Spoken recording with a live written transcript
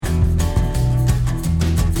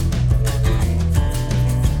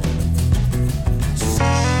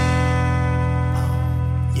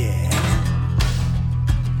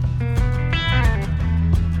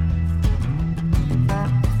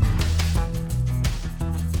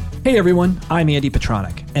Hey everyone, I'm Andy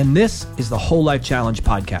Petronic, and this is the Whole Life Challenge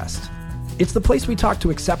podcast. It's the place we talk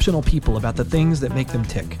to exceptional people about the things that make them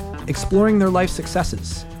tick, exploring their life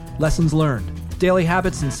successes, lessons learned, daily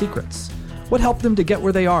habits and secrets, what helped them to get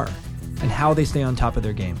where they are, and how they stay on top of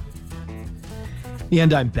their game.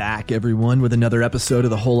 And I'm back, everyone, with another episode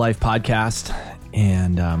of the Whole Life podcast,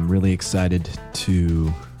 and I'm really excited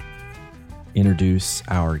to introduce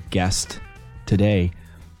our guest today.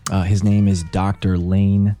 His name is Dr.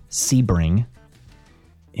 Lane Sebring,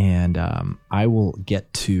 and I will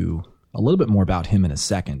get to a little bit more about him in a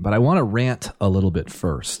second, but I want to rant a little bit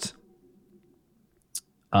first.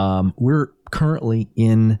 We're currently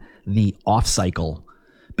in the off cycle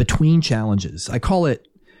between challenges. I call it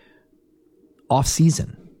off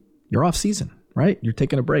season. You're off season, right? You're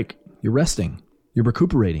taking a break. You're resting. You're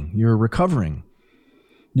recuperating. You're recovering.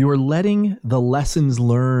 You are letting the lessons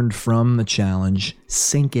learned from the challenge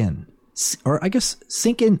sink in, or I guess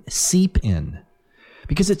seep in,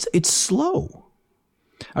 because it's slow.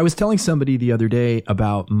 I was telling somebody the other day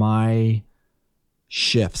about my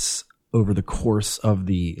shifts over the course of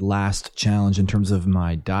the last challenge in terms of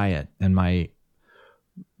my diet and my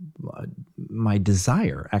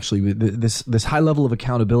desire. Actually, this high level of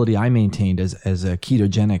accountability I maintained as a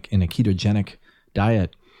ketogenic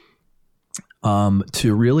diet.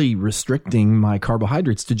 To really restricting my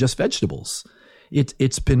carbohydrates to just vegetables.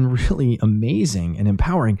 It's been really amazing and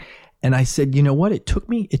empowering. And I said, you know what? It took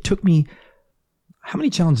me, how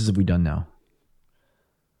many challenges have we done now?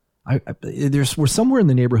 We're somewhere in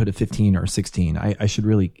the neighborhood of 15 or 16. I should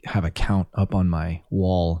really have a count up on my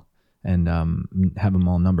wall and have them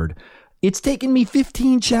all numbered. It's taken me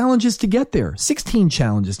 15 challenges to get there, 16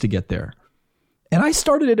 challenges to get there. And I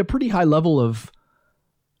started at a pretty high level of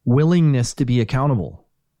willingness to be accountable.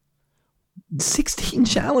 16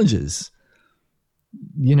 challenges.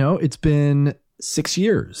 You know, it's been 6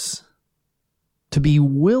 years to be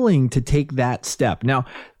willing to take that step. Now,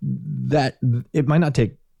 that it might not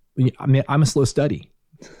take, I mean, I'm a slow study.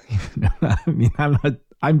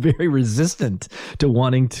 I'm very resistant to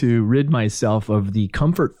wanting to rid myself of the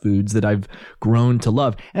comfort foods that I've grown to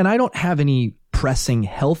love. And I don't have any pressing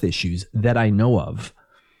health issues that I know of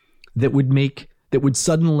that would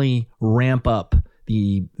suddenly ramp up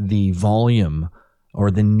the volume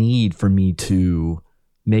or the need for me to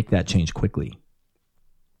make that change quickly.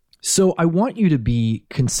 So I want you to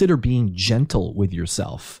consider being gentle with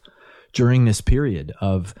yourself during this period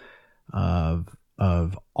of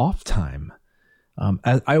off time.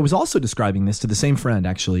 I was also describing this to the same friend,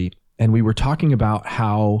 actually, and we were talking about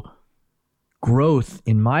how growth,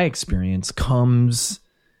 in my experience, comes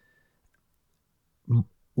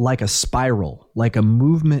like a spiral, like a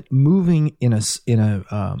moving in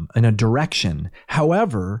a direction.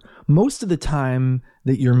 However, most of the time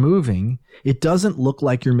that you're moving, it doesn't look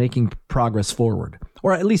like you're making progress forward,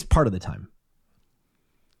 or at least part of the time.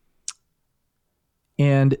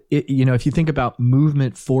 And if you think about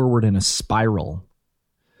movement forward in a spiral,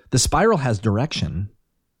 the spiral has direction,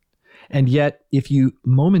 and yet if you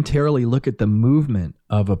momentarily look at the movement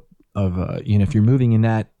of if you're moving in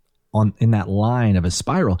that line of a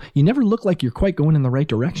spiral, you never look like you're quite going in the right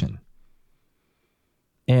direction.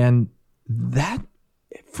 And that,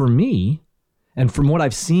 for me, and from what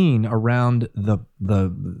I've seen around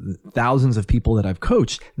the thousands of people that I've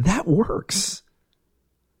coached, that works.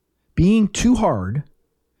 Being too hard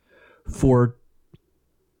for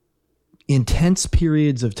intense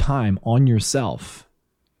periods of time on yourself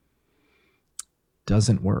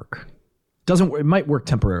doesn't work. It might work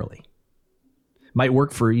temporarily. Might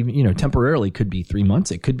work for even, temporarily, could be 3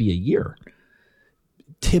 months. It could be a year.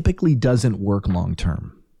 Typically doesn't work long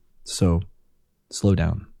term. So slow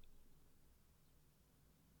down.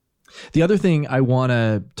 The other thing I want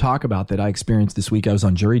to talk about that I experienced this week, I was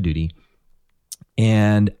on jury duty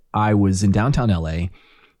and I was in downtown LA,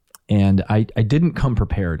 and I didn't come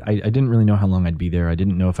prepared. I didn't really know how long I'd be there. I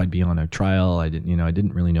didn't know if I'd be on a trial. I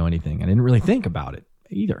didn't really know anything. I didn't really think about it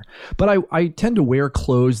either. But I tend to wear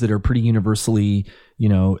clothes that are pretty universally,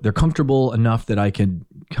 they're comfortable enough that I can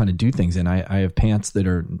kind of do things in. I have pants that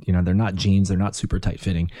are, they're not jeans. They're not super tight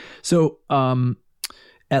fitting. So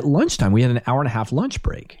at lunchtime, we had an hour and a half lunch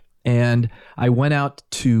break. And I went out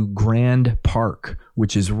to Grand Park,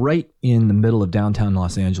 which is right in the middle of downtown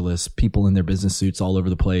Los Angeles, people in their business suits all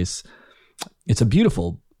over the place. It's a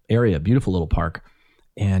beautiful area, beautiful little park.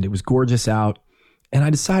 And it was gorgeous out. And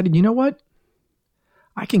I decided, you know what?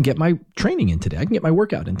 I can get my training in today. I can get my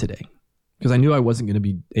workout in today, because I knew I wasn't going to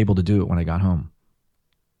be able to do it when I got home.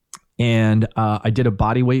 And I did a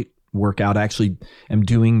body weight workout. I actually am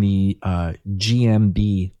doing the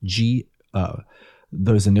GMB,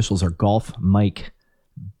 those initials are Golf Mike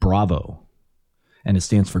Bravo, and it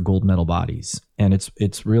stands for Gold Medal Bodies. And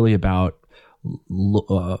it's really about,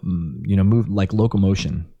 move like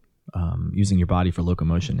locomotion, using your body for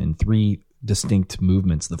locomotion in 3 distinct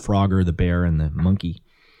movements: the frogger, the bear, and the monkey.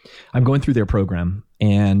 I'm going through their program,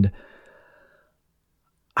 and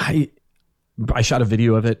I shot a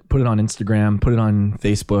video of it, put it on Instagram, put it on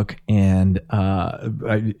Facebook, and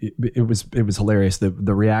it was hilarious, the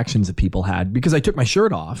reactions that people had, because I took my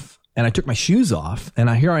shirt off and I took my shoes off, and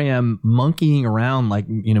here I am monkeying around, like,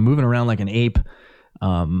 moving around like an ape,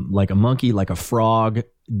 like a monkey, like a frog,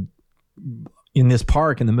 in this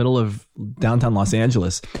park in the middle of downtown Los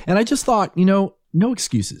Angeles. And I just thought, no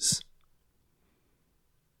excuses.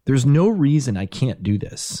 There's no reason I can't do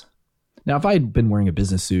this. Now, if I had been wearing a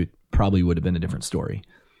business suit, probably would have been a different story.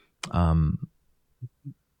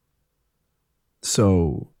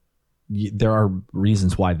 So there are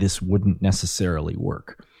reasons why this wouldn't necessarily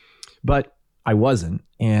work, but I wasn't,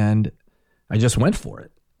 and I just went for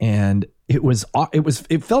it. And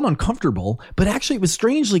it felt uncomfortable, but actually it was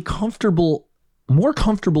strangely comfortable, more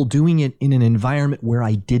comfortable doing it in an environment where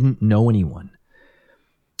I didn't know anyone.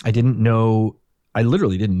 I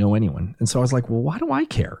literally didn't know anyone. And so I was like, well, why do I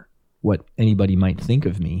care what anybody might think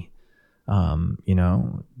of me?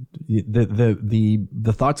 The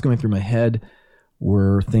thoughts going through my head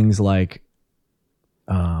were things like,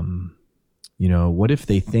 what if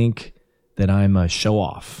they think that I'm a show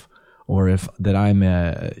off, or if that I'm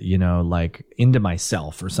like into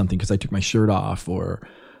myself or something because I took my shirt off, or,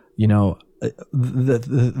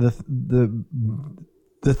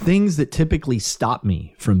 the things that typically stop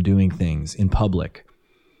me from doing things in public.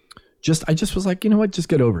 I just was like, you know what, just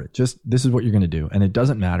get over it. This is what you're going to do. And it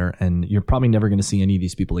doesn't matter. And you're probably never going to see any of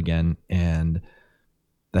these people again, and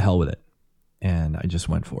the hell with it. And I just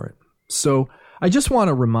went for it. So I just want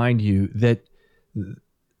to remind you that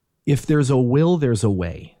if there's a will, there's a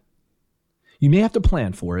way. You may have to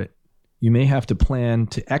plan for it. You may have to plan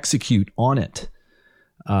to execute on it.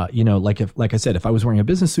 Like I said, if I was wearing a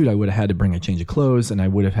business suit, I would have had to bring a change of clothes, and I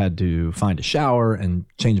would have had to find a shower and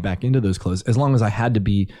change back into those clothes, as long as I had to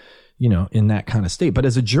be, in that kind of state. But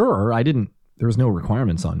as a juror, there was no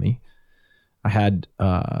requirements on me. I had,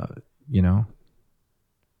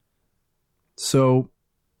 so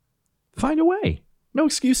find a way. No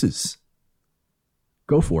excuses.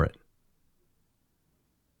 Go for it.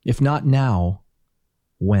 If not now,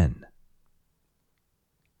 when?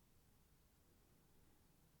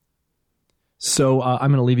 So I'm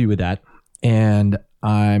going to leave you with that, and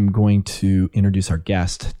I'm going to introduce our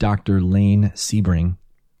guest, Dr. Lane Sebring.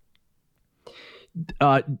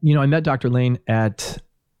 I met Dr. Lane at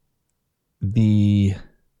the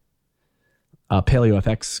Paleo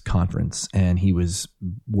FX conference, and he was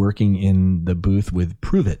working in the booth with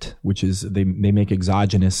Prove It, which is they make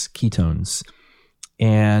exogenous ketones.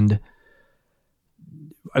 And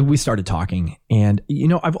we started talking, and,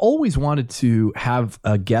 I've always wanted to have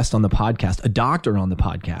a guest on the podcast, a doctor on the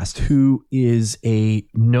podcast, who is a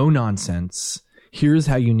no nonsense. Here's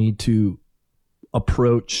how you need to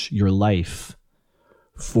approach your life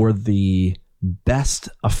for the best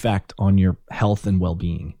effect on your health and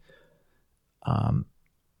well-being.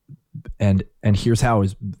 And here's how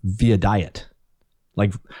is via diet.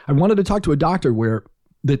 Like, I wanted to talk to a doctor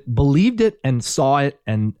that believed it and saw it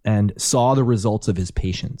and saw the results of his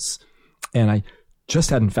patients. And I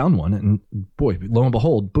just hadn't found one. And boy, lo and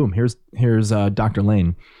behold, boom, here's Dr.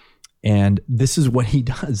 Lane. And this is what he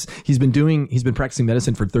does. He's been practicing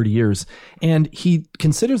medicine for 30 years, and he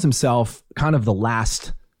considers himself kind of the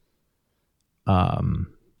last,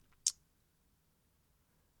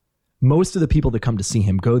 most of the people that come to see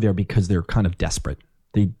him go there because they're kind of desperate.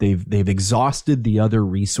 They've exhausted the other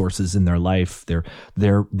resources in their life, their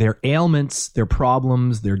ailments, their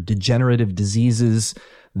problems, their degenerative diseases,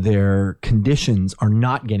 their conditions are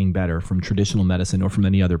not getting better from traditional medicine or from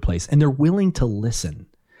any other place, and they're willing to listen.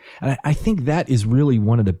 And I think that is really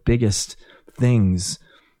one of the biggest things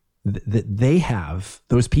that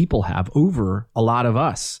those people have over a lot of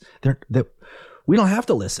us. That we don't have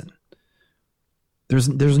to listen. There's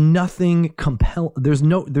nothing compelling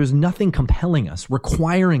us,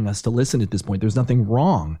 requiring us to listen at this point. There's nothing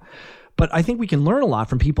wrong. But I think we can learn a lot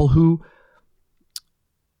from people who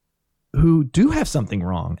do have something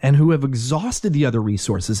wrong and who have exhausted the other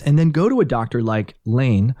resources, and then go to a doctor like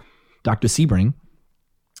Lane, Dr. Sebring,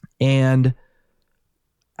 and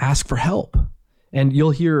ask for help. And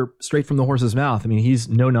you'll hear straight from the horse's mouth. I mean, he's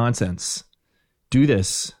no nonsense. Do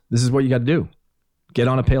this. This is what you got to do. Get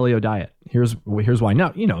on a paleo diet. Here's why.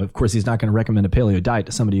 Now, of course, he's not going to recommend a paleo diet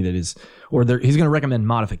to somebody that is, he's going to recommend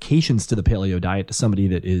modifications to the paleo diet to somebody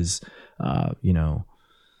that is,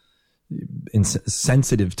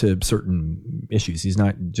 sensitive to certain issues. He's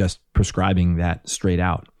not just prescribing that straight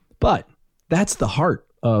out. But that's the heart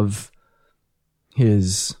of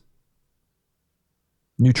his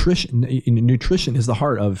nutrition. Nutrition is the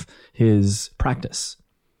heart of his practice.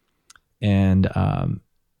 And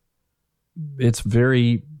it's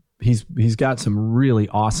very, he's got some really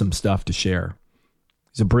awesome stuff to share.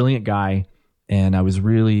 He's a brilliant guy. And I'm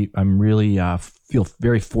really feel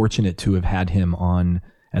very fortunate to have had him on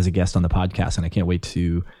as a guest on the podcast. And I can't wait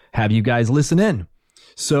to have you guys listen in.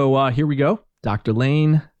 So here we go. Dr.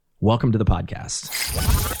 Lane, welcome to the podcast.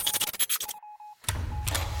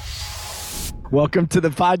 Welcome to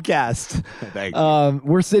the podcast. Thank you.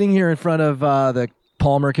 We're sitting here in front of the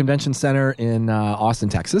Palmer Convention Center in Austin,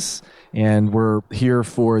 Texas. And we're here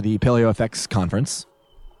for the Paleo FX conference,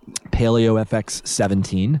 Paleo FX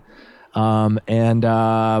 17.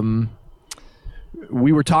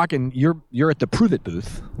 We were talking, you're at the Prove It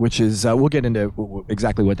booth, which is, we'll get into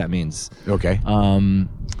exactly what that means. Okay.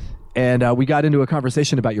 We got into a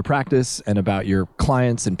conversation about your practice and about your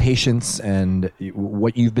clients and patients and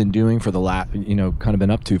what you've been doing for the kind of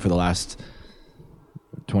been up to for the last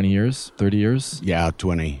 20 years, 30 years? Yeah,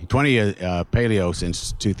 20 paleo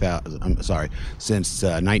since since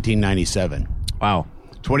 1997. Wow.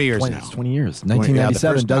 20 years now. 20 years.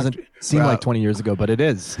 1997 doesn't seem like 20 years ago, but it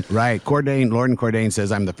is. Right. Lord Cordain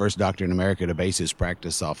says I'm the first doctor in America to base his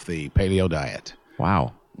practice off the paleo diet.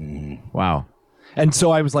 Wow. Mm-hmm. Wow. And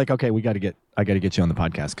so I was like, okay, I got to get you on the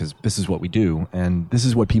podcast because this is what we do. And this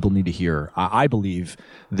is what people need to hear. I believe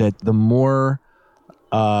that the more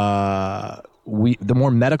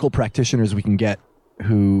medical practitioners we can get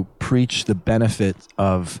who preach the benefit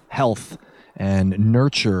of health and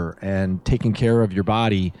nurture and taking care of your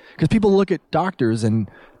body, because people look at doctors and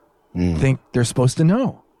think they're supposed to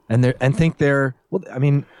know, and think they're well. I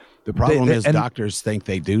mean, the problem is doctors think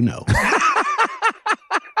they do know.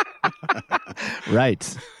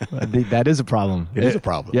 Right, that is a problem. It is a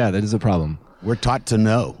problem. Yeah, that is a problem. We're taught to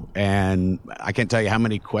know, and I can't tell you how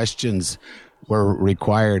many questions were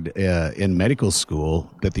required in medical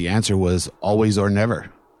school that the answer was always or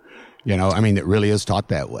never. It really is taught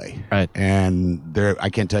that way. Right. And I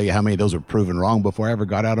can't tell you how many of those were proven wrong before I ever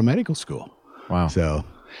got out of medical school. Wow. So,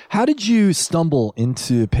 how did you stumble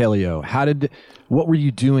into paleo? What were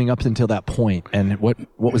you doing up until that point? And what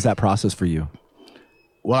was that process for you?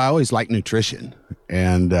 Well, I always liked nutrition.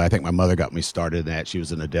 And I think my mother got me started in that. She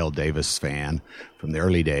was an Adele Davis fan from the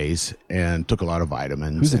early days and took a lot of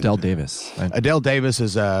vitamins. Who's Adele Davis? Adele Davis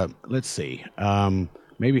is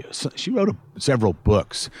maybe she wrote several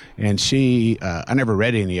books, and I never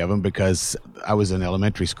read any of them because I was in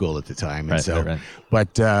elementary school at the time. And right.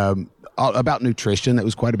 But about nutrition, that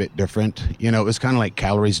was quite a bit different. It was kind of like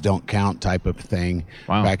calories don't count type of thing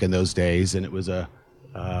back in those days. And it was a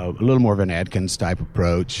little more of an Atkins type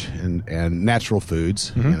approach and natural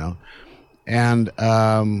foods, And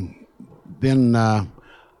then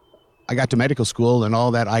I got to medical school, and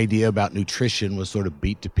all that idea about nutrition was sort of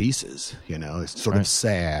beat to pieces. It's sort of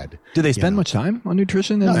sad. Do they spend much time on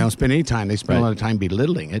nutrition? No, they don't spend any time. They spend a lot of time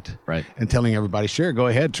belittling it, and telling everybody, "Sure, go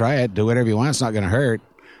ahead, try it, do whatever you want. It's not going to hurt."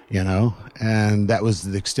 And that was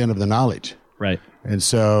the extent of the knowledge. Right. And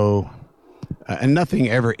so, and nothing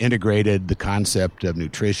ever integrated the concept of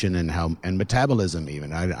nutrition and metabolism.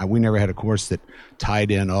 Even we never had a course that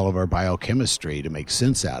tied in all of our biochemistry to make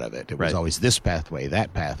sense out of it. It was always this pathway,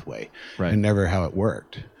 that pathway, and never how it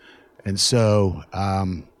worked. And so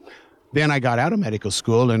then I got out of medical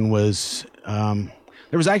school and was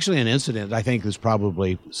there was actually an incident I think was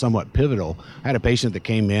probably somewhat pivotal. I had a patient that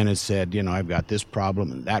came in and said, I've got this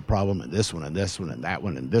problem and that problem and this one and this one and that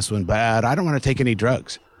one and this one, but I don't want to take any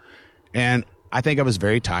drugs. And I think I was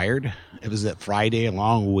very tired. It was that Friday, a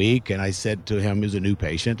long week, and I said to him, he was a new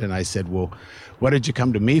patient, and I said, well, what did you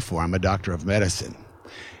come to me for? I'm a doctor of medicine.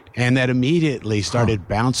 And that immediately started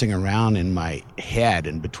bouncing around in my head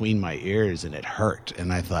and between my ears, and it hurt.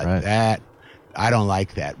 And I thought, I don't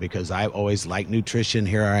like that, because I always liked nutrition.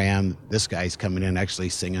 Here I am. This guy's coming in actually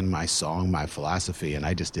singing my song, my philosophy, and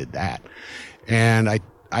I just did that. And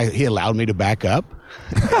he allowed me to back up,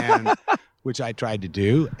 which I tried to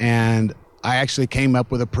do. And I actually came up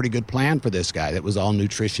with a pretty good plan for this guy that was all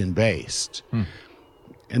nutrition based.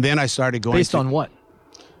 And then I started going based on what?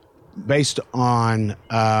 Based on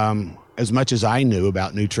as much as I knew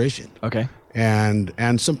about nutrition. Okay.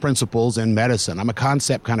 And some principles in medicine. I'm a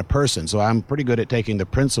concept kind of person, so I'm pretty good at taking the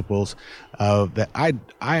principles of that.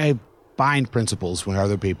 I find principles when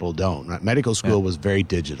other people don't. Medical school was very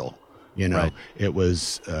digital. It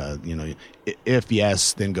was, if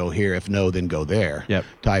yes, then go here. If no, then go there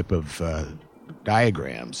type of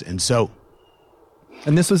diagrams. And so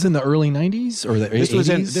And this was in the early 90s or the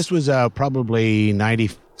 80s? This was probably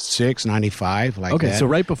 96, 95, like that. Okay, so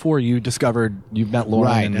right before you discovered you met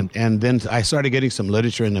Lauren. Right, and then I started getting some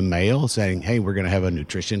literature in the mail saying, hey, we're going to have a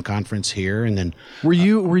nutrition conference here. And then Were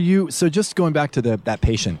you so just going back to that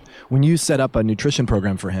patient, when you set up a nutrition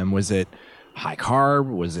program for him, was it high carb?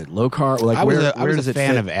 Was it low carb? Like I where was a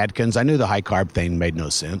fan of Atkins. I knew the high carb thing made no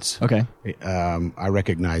sense. Okay. I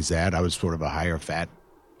recognized that. I was sort of a higher fat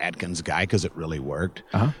Atkins guy because it really worked.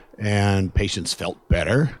 Uh-huh. And patients felt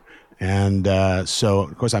better. And so,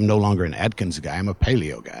 of course, I'm no longer an Atkins guy. I'm a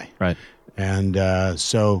paleo guy. Right. And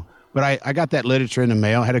but I got that literature in the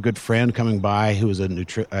mail. I had a good friend coming by who was a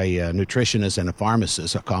nutritionist and a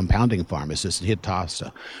pharmacist, a compounding pharmacist. And he had tossed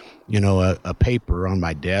a paper on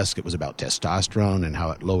my desk. It was about testosterone and how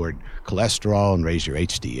it lowered cholesterol and raised your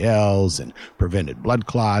HDLs and prevented blood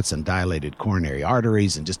clots and dilated coronary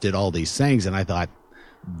arteries and just did all these things. And I thought,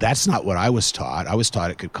 that's not what I was taught. I was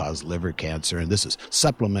taught it could cause liver cancer, and this is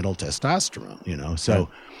supplemental testosterone, So,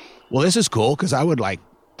 well, this is cool because I would like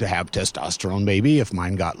to have testosterone maybe if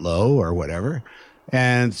mine got low or whatever.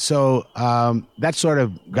 And so that sort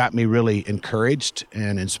of got me really encouraged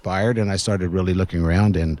and inspired, and I started really looking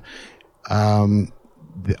around. And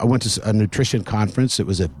I went to a nutrition conference. It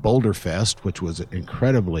was at Boulder Fest, which was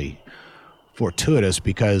incredibly fortuitous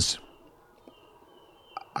because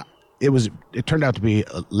it turned out to be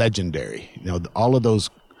legendary. All of those,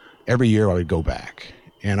 every year I would go back.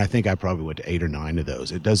 And I think I probably went to 8 or 9 of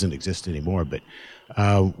those. It doesn't exist anymore, but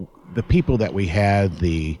the people that we had,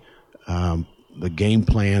 the game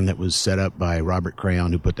plan that was set up by Robert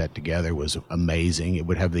Crayon, who put that together, was amazing. It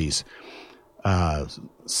would have these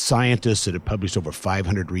scientists that had published over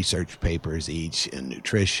 500 research papers each in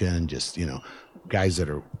nutrition, just, guys that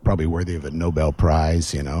are probably worthy of a Nobel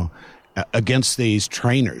Prize, against these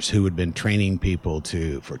trainers who had been training people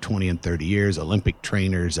for 20 and 30 years, Olympic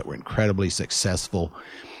trainers that were incredibly successful.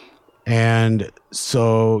 And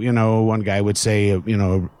so, one guy would say,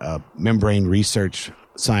 a membrane research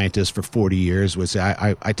scientist for 40 years would say,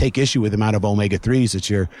 I take issue with the amount of omega-3s that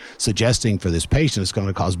you're suggesting for this patient. It's going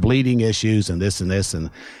to cause bleeding issues and this and this. And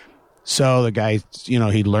so the guy, he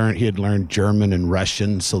had learned German and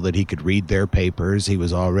Russian so that he could read their papers. He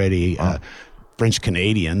was already French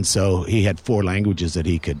Canadian, so he had 4 languages that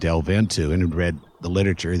he could delve into, and had read the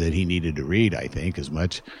literature that he needed to read, I think, as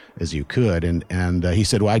much as you could. And he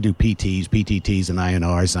said, well, I do PTs, PTTs, and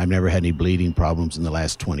INRs, and I've never had any bleeding problems in the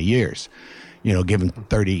last 20 years. Given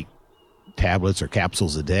 30 tablets or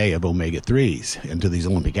capsules a day of omega-3s. And to these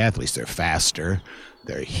Olympic athletes, they're faster,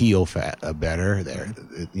 they heal better, they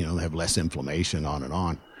have less inflammation, on and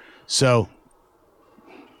on. So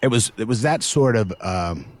it was that sort of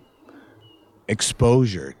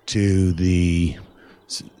exposure to the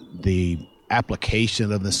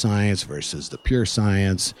application of the science versus the pure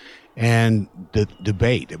science, and the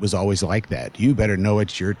debate. It was always like that. You better know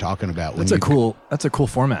what you're talking about. That's a cool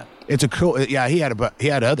format. It's a cool. Yeah, he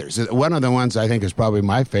had others. One of the ones I think is probably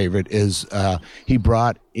my favorite is he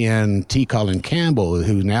brought in T. Colin Campbell,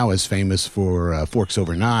 who now is famous for Forks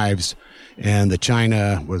Over Knives and the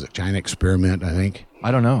China experiment, I think.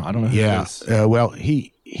 I don't know. Who yeah. it is. Well,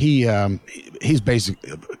 he's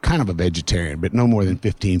basically kind of a vegetarian, but no more than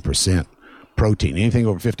 15% protein. Anything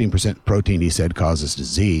over 15% protein, he said, causes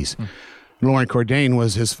disease. Lauren Cordain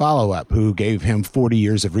was his follow-up, who gave him 40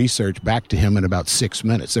 years of research back to him in about 6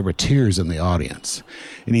 minutes. There were tears in the audience.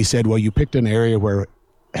 And he said, well, you picked an area where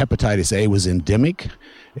hepatitis A was endemic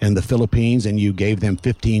in the Philippines, and you gave them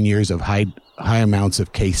 15 years of high amounts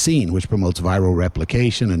of casein, which promotes viral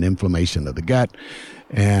replication and inflammation of the gut,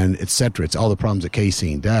 and et cetera. It's all the problems that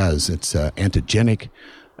casein does. It's antigenic.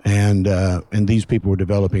 And these people were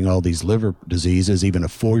developing all these liver diseases, even a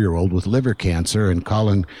 4-year-old with liver cancer. And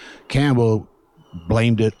Colin Campbell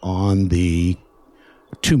blamed it on the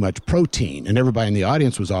too much protein. And everybody in the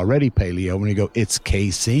audience was already paleo. When you go, it's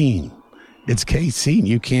casein. It's casein.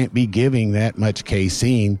 You can't be giving that much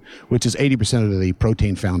casein, which is 80% of the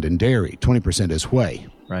protein found in dairy. 20% is whey.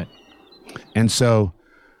 Right. And so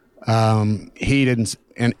he didn't.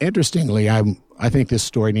 And interestingly, I think this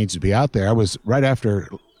story needs to be out there. I was right after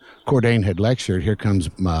Cordain had lectured. Here comes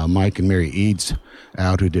Mike and Mary Eads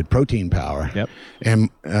out, who did Protein Power. Yep. And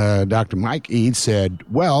Dr. Mike Eads said,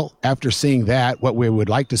 well, after seeing that, what we would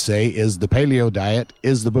like to say is the Paleo Diet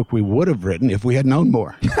is the book we would have written if we had known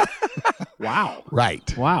more. Wow.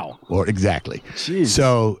 Right. Wow. Or exactly. Jeez.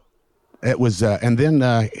 So it was, and then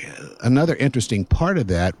another interesting part of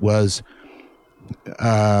that was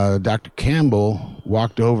Dr. Campbell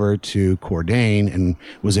walked over to Cordain and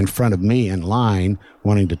was in front of me in line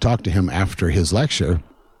wanting to talk to him after his lecture.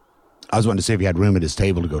 I was wanting to see if he had room at his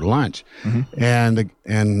table to go to lunch. And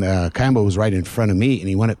Campbell was right in front of me, and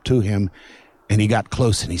he went up to him, and he got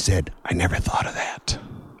close, and he said, "I never thought of that."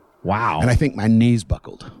 Wow. And I think my knees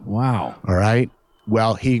buckled. Wow. All right.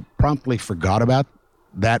 Well, he promptly forgot about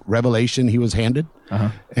that revelation he was handed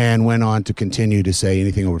and went on to continue to say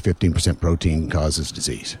anything over 15% protein causes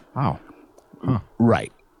disease. Wow. Huh.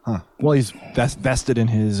 Right. Huh. Well, he's vested in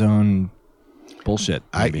his own bullshit,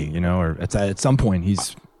 maybe, or at some point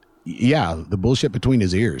he's... Yeah, the bullshit between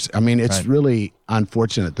his ears. I mean, it's really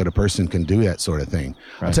unfortunate that a person can do that sort of thing.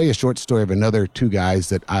 Right. I'll tell you a short story of another two guys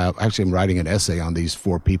that I actually am writing an essay on these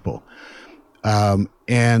four people.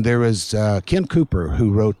 And there was Ken Cooper,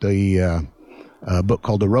 who wrote the book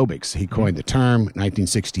called Aerobics. He coined the term in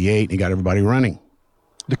 1968, and he got everybody running.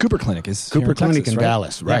 The Cooper Clinic is Cooper Clinic Texas, in right?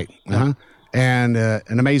 Dallas, right. Yeah. And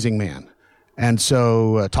an amazing man. And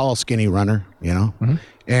so a tall, skinny runner,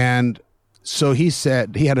 And so he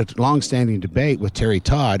said he had a long-standing debate with Terry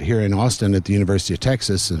Todd here in Austin at the University of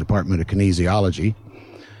Texas, the Department of Kinesiology.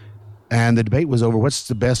 And the debate was over what's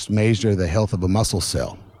the best measure of the health of a muscle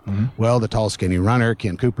cell. Well, the tall, skinny runner,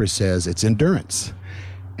 Ken Cooper, says it's endurance.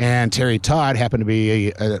 And Terry Todd happened to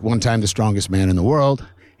be at one time the strongest man in the world.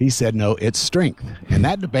 He said, no, it's strength. And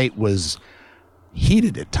that debate was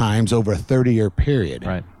heated at times over a 30-year period.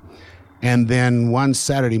 Right. And then one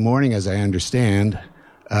Saturday morning, as I understand,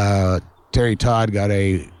 Terry Todd got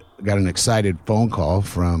an excited phone call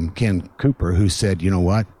from Ken Cooper, who said, "You know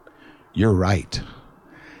what? You're right."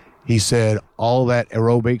 He said, "All that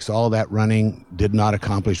aerobics, all that running did not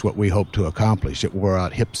accomplish what we hoped to accomplish. It wore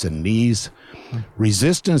out hips and knees.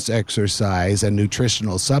 Resistance exercise and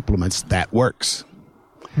nutritional supplements, that works."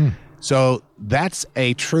 So that's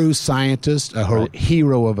a true scientist, a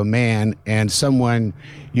hero of a man, and someone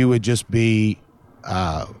you would just be...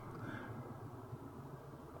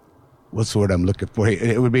 what's the word I'm looking for?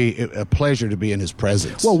 It would be a pleasure to be in his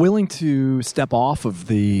presence. Well, willing to step off of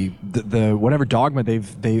the whatever dogma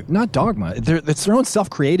they've not dogma. It's their own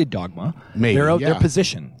self-created dogma. Maybe, their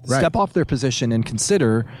position. Right. Step off their position and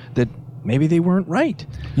consider that maybe they weren't right.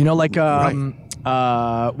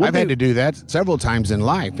 I've had to do that several times in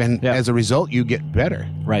life, and as a result, you get better.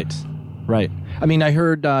 Right. I mean, I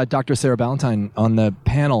heard Dr. Sarah Ballantyne on the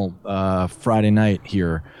panel Friday night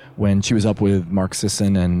here when she was up with Mark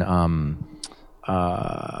Sisson and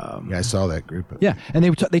I saw that group. Yeah, and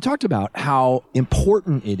they talked about how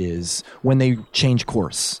important it is when they change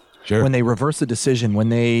course. Sure. When they reverse a decision,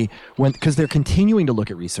 because they're continuing to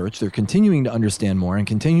look at research, they're continuing to understand more and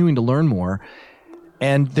continuing to learn more,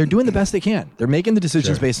 and they're doing the best they can. They're making the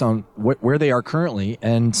decisions based on where they are currently,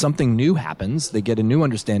 and something new happens. They get a new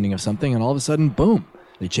understanding of something, and all of a sudden, boom,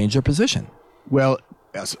 they change their position. Well,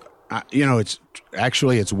 it's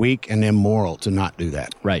weak and immoral to not do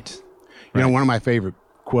that. Right. One of my favorite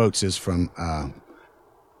quotes is from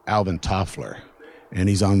Alvin Toffler, and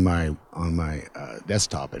he's on my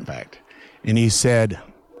desktop, in fact. And he said,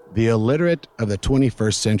 "The illiterate of the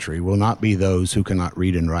 21st century will not be those who cannot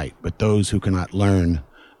read and write, but those who cannot learn,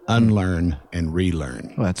 unlearn, and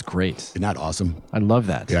relearn." Well, that's great. Isn't that awesome? I love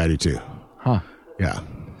that. Yeah, I do too. Huh. Yeah.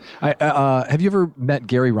 Have you ever met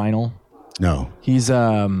Gary Reinl? No. He's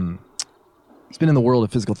been in the world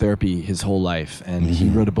of physical therapy his whole life, and he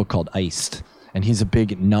wrote a book called Iced, and he's a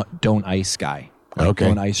big don't ice guy.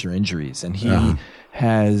 Don't ice your injuries. And he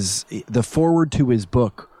has the foreword to his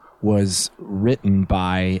book was written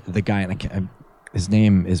by the guy, and his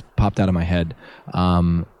name is popped out of my head.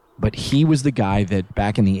 But he was the guy that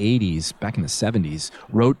back in the 70s,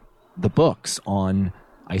 wrote the books on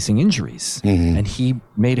icing injuries. And he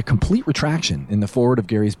made a complete retraction in the foreword of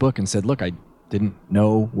Gary's book and said, "Look, I didn't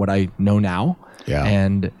know what I know now." Yeah.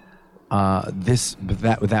 And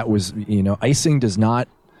that was, icing does not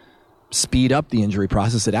speed up the injury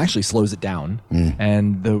process. It actually slows it down.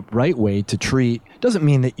 And the right way to treat doesn't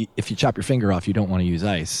mean that if you chop your finger off, you don't want to use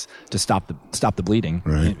ice to stop the bleeding,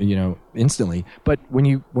 instantly. But when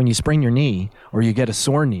you sprain your knee or you get a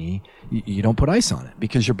sore knee, you don't put ice on it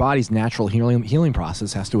because your body's natural healing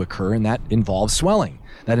process has to occur, and that involves swelling.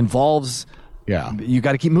 That involves you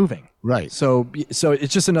got to keep moving. Right. So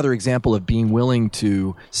it's just another example of being willing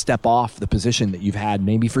to step off the position that you've had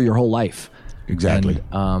maybe for your whole life. Exactly.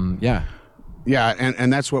 And, Yeah,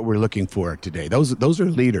 and that's what we're looking for today. Those are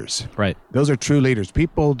leaders. Right. Those are true leaders.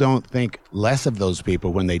 People don't think less of those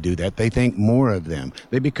people when they do that. They think more of them.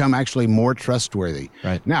 They become actually more trustworthy.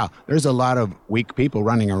 Right. Now, there's a lot of weak people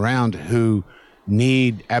running around who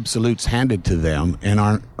need absolutes handed to them and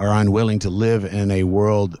are unwilling to live in a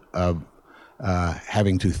world of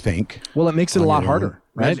having to think. Well, it makes it a lot harder,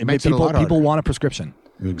 right? It makes it a lot harder. People want a prescription.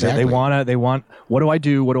 Exactly. They want, what do I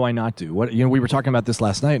do? What do I not do? We were talking about this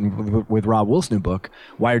last night with Rob Wolf's new book,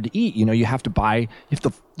 Wired to Eat. You have to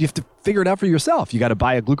figure it out for yourself. You got to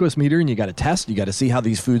buy a glucose meter and you got to test. You got to see how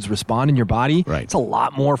these foods respond in your body. Right. It's a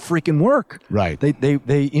lot more freaking work. Right. They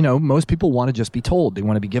most people want to just be told. They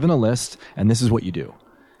want to be given a list and this is what you do.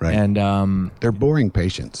 Right. And they're boring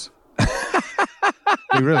patients.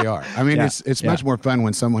 They really are. I mean, it's much more fun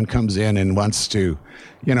when someone comes in and wants to,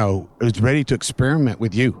 is ready to experiment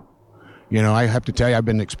with you. I have to tell you, I've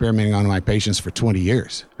been experimenting on my patients for 20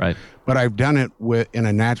 years. Right. But I've done it with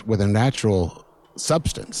a natural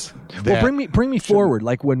substance. Well, bring me forward.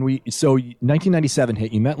 Like when 1997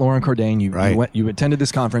 hit, you met Lauren Cordain, you attended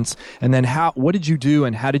this conference, and then what did you do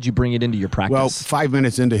and how did you bring it into your practice? Well, 5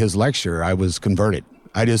 minutes into his lecture, I was converted.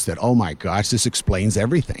 I just said, oh my gosh, this explains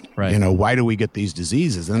everything. Right. Why do we get these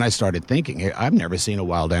diseases? And then I started thinking, hey, I've never seen a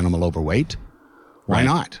wild animal overweight. Why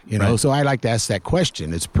not? So I like to ask that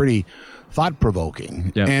question. It's pretty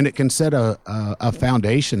thought-provoking. Yep. And it can set a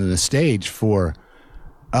foundation and a stage for,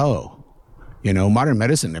 modern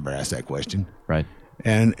medicine never asked that question. Right.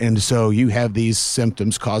 And so you have these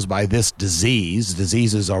symptoms caused by this disease.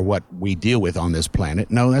 Diseases are what we deal with on this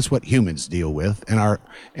planet. No, that's what humans deal with, and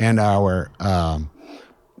our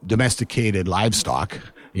domesticated livestock.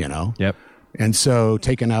 Yep. And so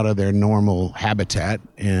taken out of their normal habitat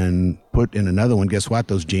and put in another one, guess what?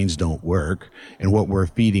 Those genes don't work, and what we're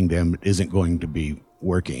feeding them isn't going to be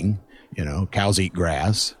working. Cows eat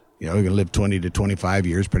grass. You're going to live 20 to 25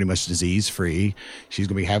 years, pretty much disease-free. She's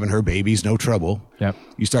going to be having her babies, no trouble. Yep.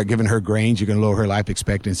 You start giving her grains, you're going to lower her life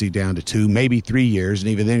expectancy down to 2, maybe 3 years. And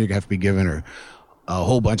even then, you're going to have to be giving her a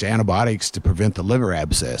whole bunch of antibiotics to prevent the liver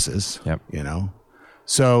abscesses. Yep.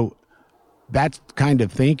 So that kind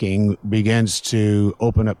of thinking begins to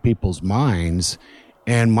open up people's minds.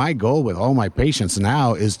 And my goal with all my patients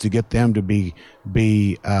now is to get them to be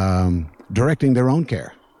directing their own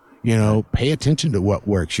care. Pay attention to what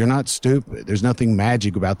works. You're not stupid. There's nothing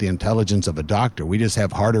magic about the intelligence of a doctor. We just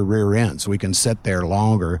have harder rear ends. We can sit there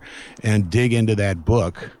longer and dig into that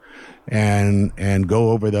book and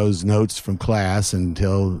go over those notes from class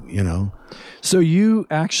until, So you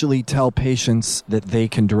actually tell patients that they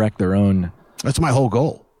can direct their own. That's my whole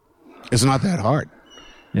goal. It's not that hard.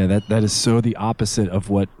 Yeah, that is so the opposite of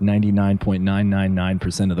what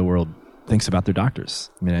 99.999% of the world thinks about their doctors.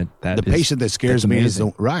 I mean, the patient that scares me is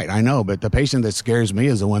right. I know, but the patient that scares me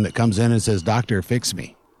is the one that comes in and says, "Doctor, fix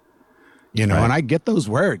me." And I get those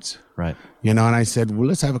words. Right. And I said, well,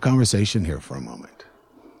 let's have a conversation here for a moment.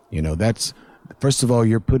 That's, first of all,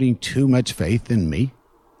 you're putting too much faith in me.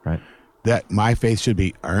 Right. That my faith should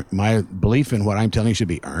be earned. My belief in what I'm telling you should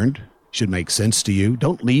be earned, should make sense to you.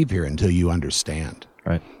 Don't leave here until you understand.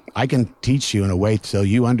 Right. I can teach you in a way so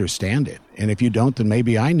you understand it. And if you don't, then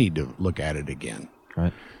maybe I need to look at it again.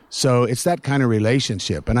 Right. So it's that kind of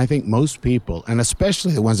relationship. And I think most people, and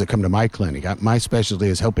especially the ones that come to my clinic, my specialty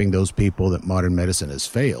is helping those people that modern medicine has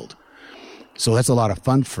failed. So that's a lot of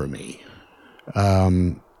fun for me.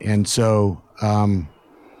 And so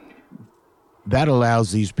that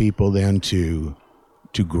allows these people then to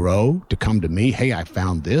grow, to come to me. Hey, I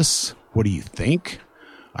found this. What do you think?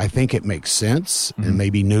 I think it makes sense and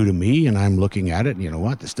maybe new to me, and I'm looking at it, and you know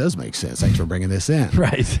what? This does make sense. Thanks for bringing this in.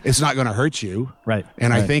 Right. It's not going to hurt you. Right.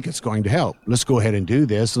 And I think it's going to help. Let's go ahead and do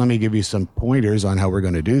this. Let me give you some pointers on how we're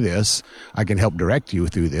going to do this. I can help direct you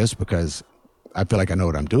through this because I feel like I know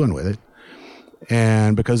what I'm doing with it.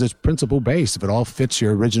 And because it's principle-based. If it all fits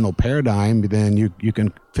your original paradigm, then you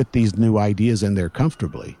can fit these new ideas in there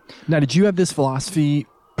comfortably. Now, did you have this philosophy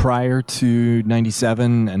prior to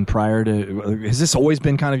 97 and prior to, has this always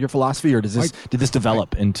been kind of your philosophy, or did this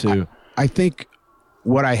develop into? I think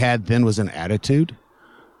what I had then was an attitude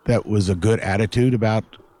that was a good attitude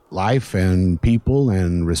about life and people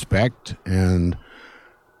and respect. And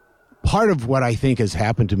part of what I think has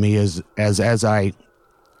happened to me is as I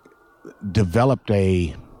developed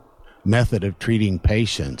a method of treating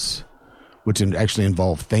patients, which actually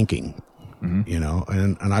involved thinking.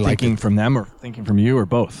 And I like thinking from them or thinking from you or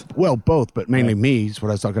both? Well, both, but mainly me is what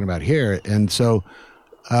I was talking about here. And so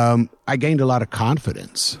I gained a lot of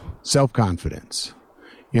confidence, self-confidence.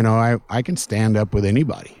 I can stand up with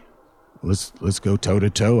anybody. Let's go toe to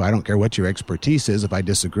toe. I don't care what your expertise is. If I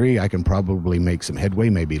disagree, I can probably make some headway,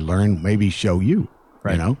 maybe learn, maybe show you,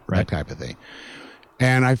 that type of thing.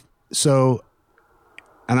 And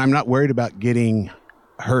I'm not worried about getting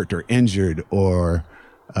hurt or injured or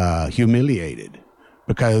humiliated,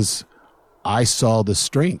 because I saw the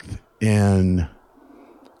strength in,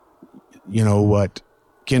 what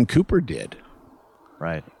Ken Cooper did.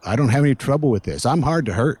 Right. I don't have any trouble with this. I'm hard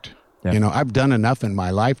to hurt. Yeah. You know, I've done enough in my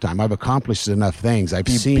lifetime. I've accomplished enough things. I've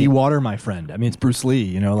seen. Be water, my friend. I mean, it's Bruce Lee,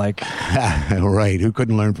 you know, like. Right. Who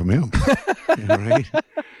couldn't learn from him? Right.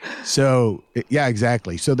 So, yeah,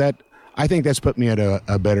 exactly. So I think that's put me at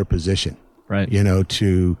a better position. Right. You know,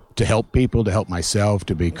 to help people, to help myself,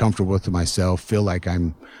 to be comfortable with myself, feel like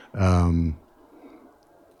I'm.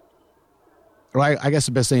 Well, I guess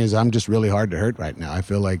the best thing is I'm just really hard to hurt right now. I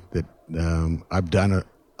feel like that I've done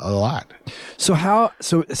a lot. So how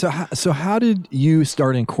did you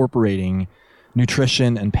start incorporating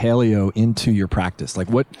nutrition and paleo into your practice? Like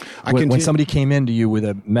when somebody came into you with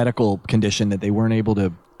a medical condition that they weren't able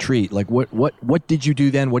to treat, like what did you do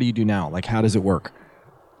then? What do you do now? Like how does it work?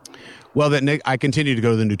 Well, I continue to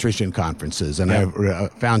go to the nutrition conferences, and I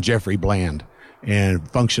found Jeffrey Bland and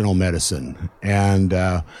functional medicine, and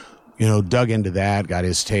dug into that, got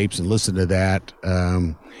his tapes and listened to that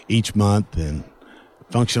each month, and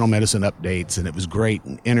functional medicine updates, and it was great,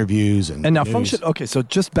 and interviews and now news. Okay, so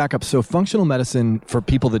just back up. So functional medicine, for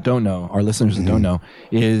people that don't know, our listeners that don't know,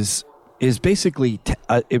 is basically,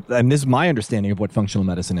 and this is my understanding of what functional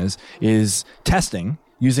medicine is testing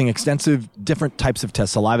using extensive different types of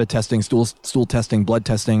tests, saliva testing, stool testing, blood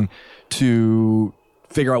testing, to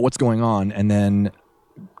figure out what's going on, and then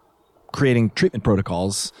creating treatment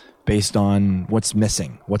protocols based on what's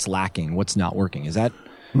missing, what's lacking, what's not working. Is that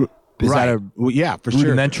a for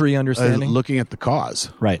rudimentary understanding? Looking at the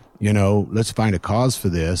cause. Right. You know, let's find a cause for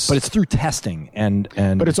this. But it's through testing and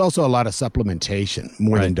But it's also a lot of supplementation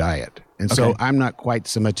more than diet. And so I'm not quite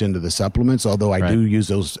so much into the supplements, although I do use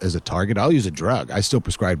those as a target. I'll use a drug. I still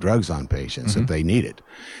prescribe drugs on patients if they need it,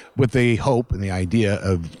 with the hope and the idea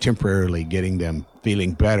of temporarily getting them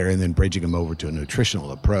feeling better and then bridging them over to a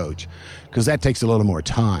nutritional approach, because that takes a little more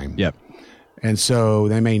time. Yep. And so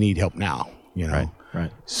they may need help now, you know.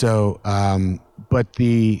 Right. So, but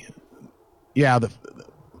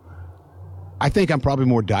I think I'm probably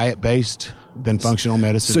more diet-based than functional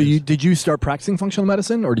medicine. So did you start practicing functional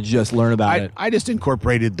medicine, or did you just learn about it? I just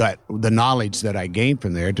incorporated the knowledge that I gained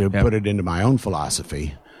from there to put it into my own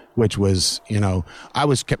philosophy, which was,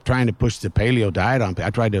 I kept trying to push the paleo diet on.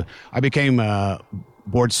 I became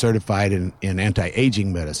board certified in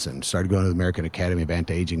anti-aging medicine. Started going to the American Academy of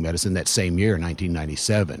Anti-Aging Medicine that same year,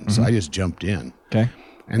 1997. So I just jumped in. Okay.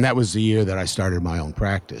 And that was the year that I started my own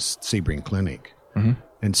practice, Sebring Clinic. Mm-hmm.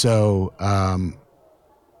 And so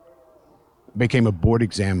became a board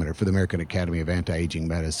examiner for the American Academy of Anti-Aging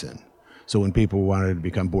Medicine. So when people wanted to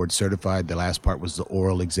become board certified, the last part was the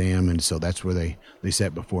oral exam, and so that's where they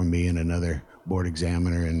sat before me and another board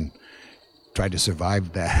examiner and tried to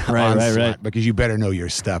survive that onslaught, because you better know your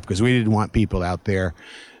stuff, because we didn't want people out there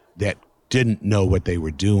that didn't know what they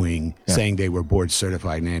were doing saying they were board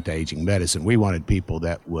certified in anti-aging medicine. We wanted people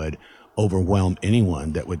that would overwhelm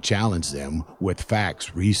anyone that would challenge them with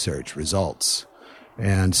facts, research, results.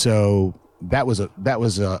 And so that was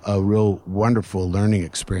a real wonderful learning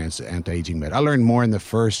experience at anti-aging med. I learned more in the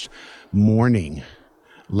first morning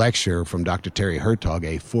lecture from Dr. Terry Hertog,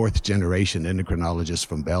 a fourth generation endocrinologist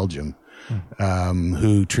from Belgium,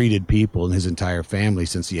 who treated people and his entire family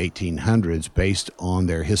since the 1800s based on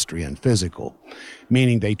their history and physical,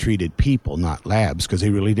 meaning they treated people, not labs, because they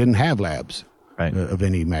really didn't have labs of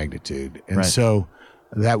any magnitude. And so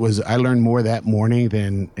I learned more that morning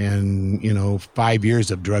than in 5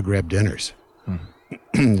 years of drug rep dinners.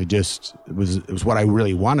 It was what I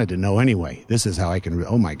really wanted to know anyway. This is how I can,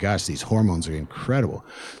 oh my gosh, these hormones are incredible.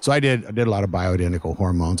 So I did a lot of bioidentical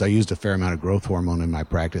hormones. I used a fair amount of growth hormone in my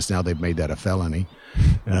practice. Now they've made that a felony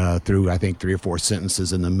through, I think, 3 or 4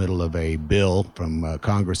 sentences in the middle of a bill from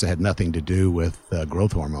Congress that had nothing to do with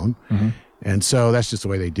growth hormone. Mm-hmm. And so that's just the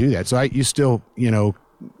way they do that. So you still,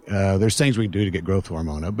 there's things we can do to get growth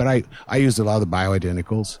hormone up, but I used a lot of the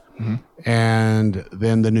bioidenticals, and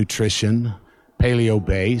then the nutrition,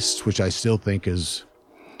 paleo-based, which I still think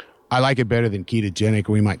I like it better than ketogenic.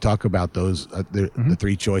 We might talk about those, the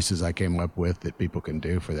 3 choices I came up with that people can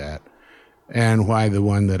do for that, and why the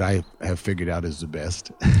one that I have figured out is the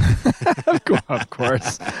best. Of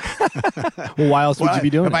course. Well, why else would you be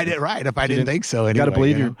doing if it? I did right, if I didn't think so. Anyway, you got to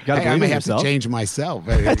believe I may have yourself. to change myself.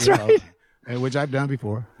 That's right. Which I've done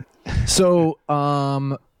before. So,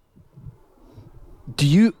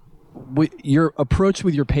 your approach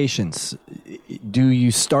with your patients, do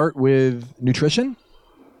you start with nutrition?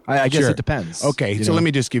 I guess it depends. Okay, so let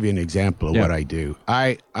me just give you an example of what I do.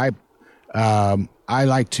 I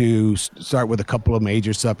like to start with a couple of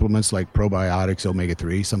major supplements like probiotics,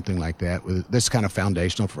 omega-3, something like that. That's kind of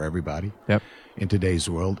foundational for everybody in today's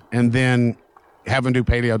world. And then have them do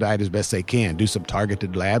paleo diet as best they can. Do some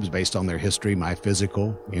targeted labs based on their history, my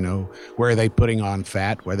physical, where are they putting on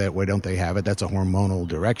fat? Where don't they have it? That's a hormonal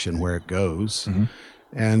direction where it goes. Mm-hmm.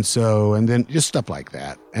 And then just stuff like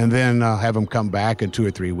that. And then I'll have them come back in 2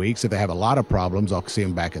 or 3 weeks. If they have a lot of problems, I'll see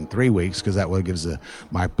them back in 3 weeks because that way gives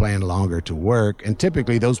my plan longer to work. And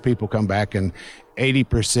typically those people come back and 80%,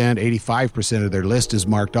 85% of their list is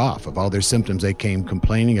marked off of all their symptoms they came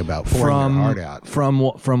complaining about, pouring their heart out. From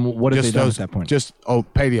what have they done at that point? Just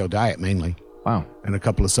paleo diet mainly. Wow. And a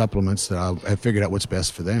couple of supplements that I've figured out what's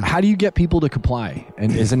best for them. How do you get people to comply?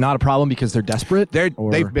 And is it not a problem because they're desperate? They've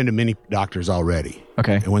been to many doctors already.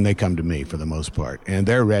 Okay. And when they come to me for the most part, and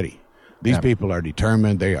they're ready. These people are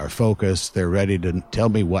determined. They are focused. They're ready to tell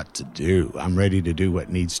me what to do. I'm ready to do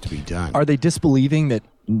what needs to be done. Are they disbelieving that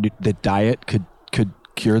diet could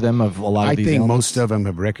cure them of a lot of these I think ailments? most of them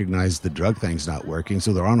have recognized the drug thing's not working,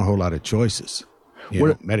 so there aren't a whole lot of choices.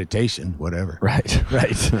 Meditation, whatever. Right.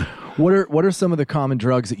 What are some of the common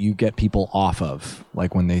drugs that you get people off of,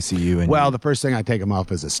 like when they see you? The first thing I take them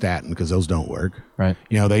off is a statin because those don't work. Right.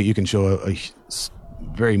 You can show a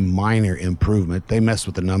very minor improvement. They mess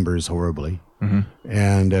with the numbers horribly. Mm-hmm.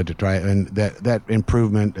 And that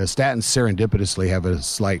improvement, statins serendipitously have a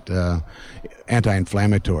slight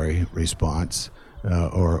anti-inflammatory response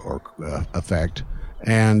or effect,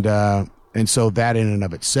 and so that in and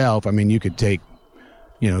of itself, you could take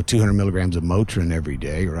 200 milligrams of Motrin every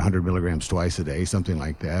day or 100 milligrams twice a day, something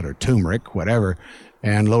like that, or turmeric, whatever,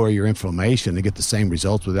 and lower your inflammation and get the same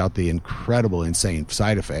results without the incredible, insane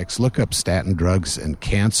side effects. Look up statin drugs and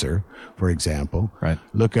cancer, for example. Right.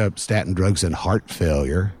 Look up statin drugs and heart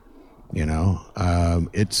failure.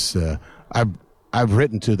 I've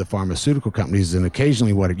written to the pharmaceutical companies, and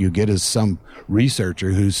occasionally what you get is some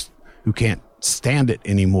researcher who can't stand it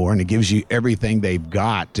anymore, and it gives you everything they've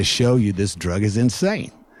got to show you this drug is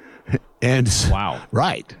insane. And wow,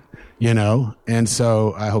 right, and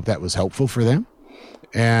so I hope that was helpful for them,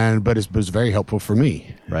 but it was very helpful for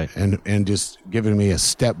me, right, and just giving me a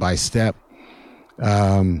step-by-step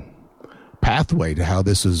pathway to how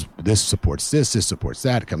this supports this supports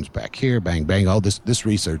that. It comes back here, bang bang. All this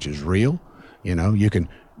research is real.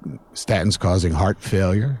 Statins causing heart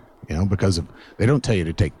failure. Because they don't tell you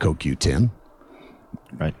to take CoQ10.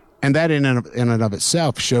 Right. And that in and of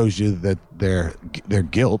itself shows you that their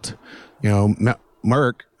guilt.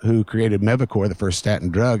 Merck, who created Mevacor, the first statin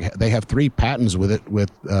drug, they have 3 patents with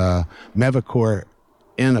Mevacor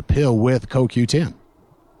in a pill with CoQ10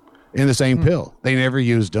 in the same pill. They never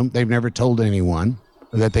used them. They've never told anyone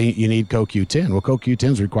that you need CoQ10. Well,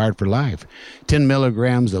 CoQ10 is required for life. 10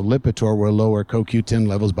 milligrams of Lipitor will lower CoQ10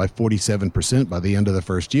 levels by 47% by the end of the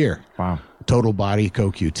first year. Wow. Total body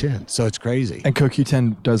CoQ10. So it's crazy. And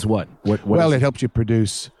CoQ10 does what? Well, it helps you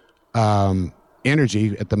produce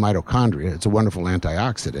energy at the mitochondria. It's a wonderful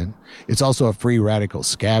antioxidant. It's also a free radical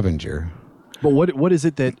scavenger. But what is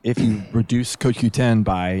it that if you reduce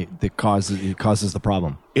CoQ10 it causes the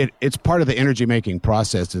problem? It's part of the energy making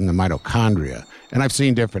process in the mitochondria. And I've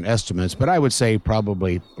seen different estimates, but I would say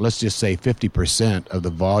probably, let's just say 50% of the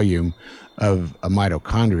volume of a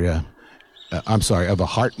mitochondria, of a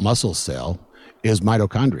heart muscle cell is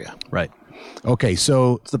mitochondria. Right. Okay,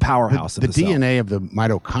 so it's the powerhouse of the cell. DNA of the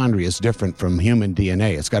mitochondria is different from human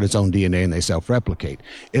DNA. It's got its own DNA and they self-replicate.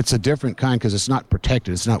 It's a different kind because it's not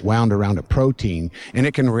protected. It's not wound around a protein, and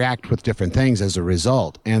it can react with different things as a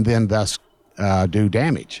result and then thus do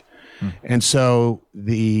damage. And so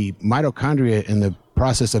the mitochondria in the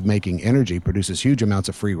process of making energy produces huge amounts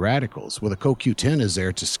of free radicals. Well, the CoQ10 is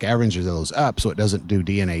there to scavenge those up so it doesn't do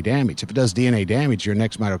DNA damage. If it does DNA damage, your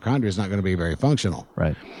next mitochondria is not going to be very functional.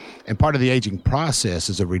 Right. And part of the aging process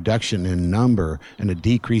is a reduction in number and a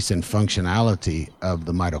decrease in functionality of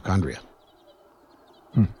the mitochondria.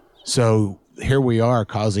 So here we are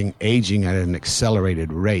causing aging at an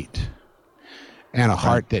accelerated rate and a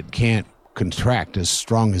heart that can't contract as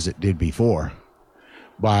strong as it did before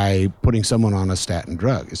by putting someone on a statin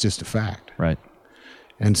drug. It's just a fact. Right.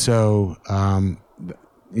 And so,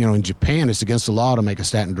 in Japan, it's against the law to make a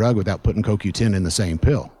statin drug without putting CoQ10 in the same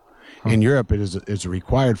pill. In Europe, it's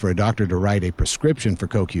required for a doctor to write a prescription for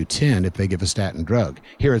CoQ10 if they give a statin drug.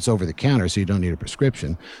 Here, it's over the counter, so you don't need a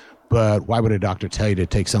prescription. But why would a doctor tell you to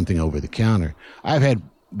take something over the counter? I've had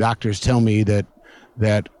doctors tell me that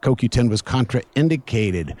CoQ10 was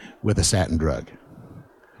contraindicated with a statin drug.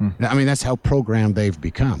 That's how programmed they've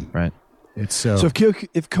become. Right. It's so if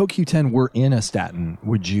CoQ10 were in a statin,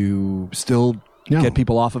 would you still get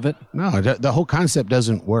people off of it? No, the whole concept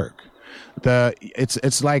doesn't work.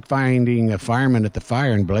 It's like finding a fireman at the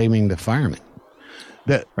fire and blaming the fireman.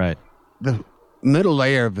 middle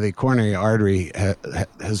layer of the coronary artery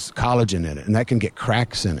has collagen in it, and that can get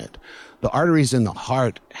cracks in it. The arteries in the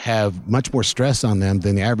heart have much more stress on them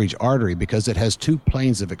than the average artery because it has two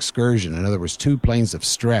planes of excursion. In other words, two planes of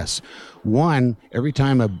stress. One, every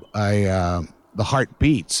time the heart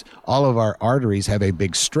beats, all of our arteries have a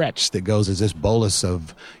big stretch that goes as this bolus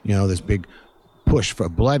of, this big push for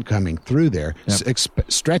blood coming through there,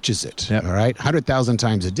 stretches it, all right, 100,000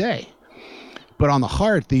 times a day. But on the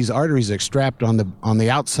heart, these arteries are strapped on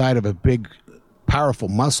the outside of a big, powerful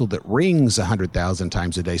muscle that rings 100,000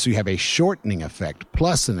 times a day. So you have a shortening effect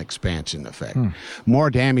plus an expansion effect. More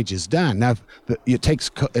damage is done. Now, it takes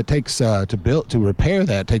to repair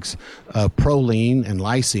that, it takes proline and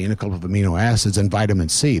lysine, a couple of amino acids, and vitamin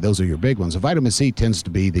C. Those are your big ones. So vitamin C tends to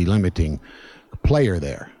be the limiting player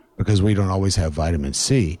there, because we don't always have vitamin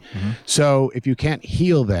C. So if you can't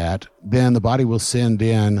heal that, then the body will send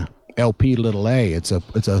in Lp(a).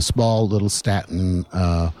 It's a small little statin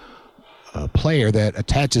player that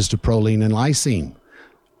attaches to proline and lysine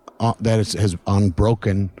that has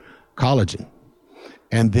unbroken collagen.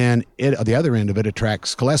 And then at the other end of it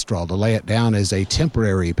attracts cholesterol to lay it down as a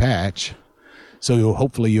temporary patch. So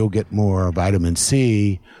hopefully you'll get more vitamin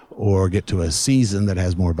C or get to a season that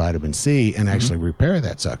has more vitamin C and actually repair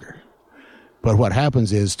that sucker. But what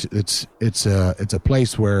happens is it's a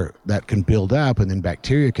place where that can build up and then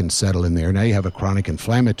bacteria can settle in there. Now you have a chronic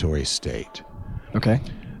inflammatory state. Okay.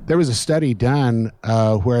 There was a study done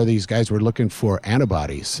where these guys were looking for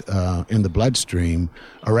antibodies in the bloodstream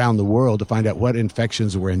around the world to find out what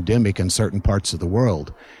infections were endemic in certain parts of the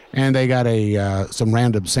world. And they got some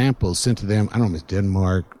random samples sent to them. I don't know if it's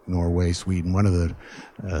Denmark, Norway, Sweden, one of the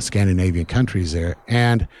Scandinavian countries there.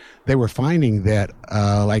 And they were finding that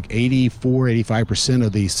like 85%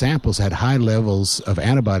 of these samples had high levels of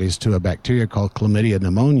antibodies to a bacteria called Chlamydia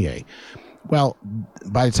pneumoniae. Well,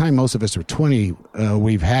 by the time most of us are 20,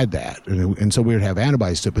 we've had that. And so we would have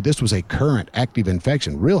antibodies to it. But this was a current active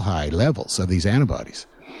infection, real high levels of these antibodies.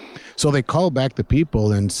 So they called back the people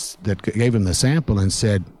that gave them the sample and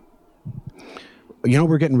said,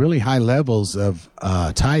 we're getting really high levels of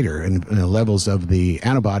titer and levels of the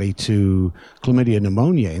antibody to Chlamydia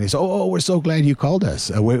pneumoniae. And they said, we're so glad you called us.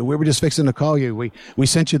 We were just fixing to call you. We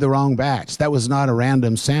sent you the wrong batch. That was not a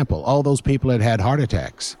random sample. All those people had heart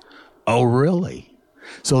attacks. Oh, really?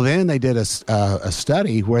 So then they did a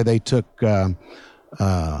study where they took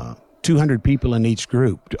 200 people in each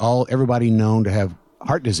group, everybody known to have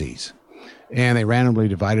heart disease. And they randomly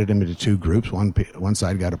divided them into two groups. One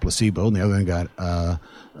side got a placebo, and the other one got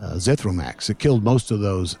Zithromax. It killed most of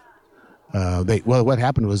those. What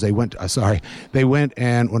happened was they went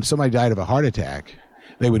and when somebody died of a heart attack,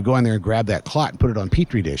 they would go in there and grab that clot and put it on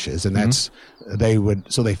Petri dishes, and they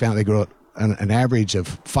found they grew an average of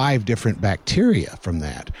 5 different bacteria from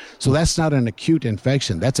that. So that's not an acute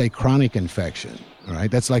infection. That's a chronic infection. All right.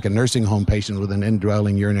 That's like a nursing home patient with an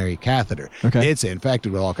indwelling urinary catheter. Okay. It's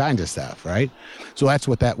infected with all kinds of stuff, right? So that's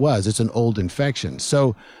what that was. It's an old infection.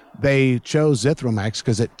 So they chose Zithromax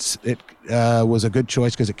because it was a good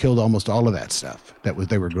choice because it killed almost all of that stuff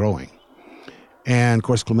they were growing. And of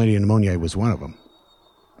course, Chlamydia pneumoniae was one of them.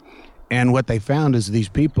 And what they found is these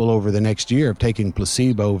people over the next year of taking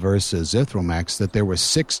placebo versus Zithromax, that there were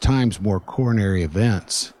 6 times more coronary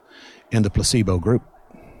events in the placebo group.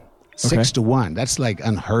 6 to 1. That's like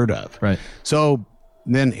unheard of. Right. So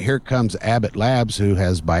then here comes Abbott Labs, who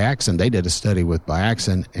has Biaxin. They did a study with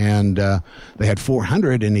Biaxin, and they had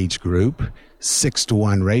 400 in each group, 6 to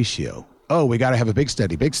 1 ratio. Oh, we got to have a big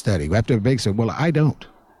study. We have to have a big study. Well, I don't.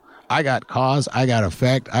 I got cause, I got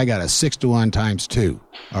effect, I got a 6 to 1 times 2.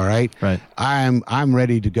 All right. Right. I'm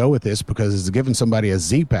ready to go with this because giving somebody a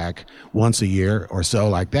Z-Pack once a year or so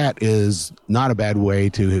like that is not a bad way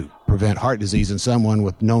to prevent heart disease in someone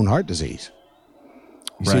with known heart disease.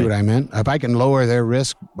 You see what I meant? If I can lower their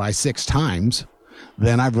risk by 6 times,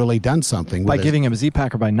 then I've really done something. By giving them a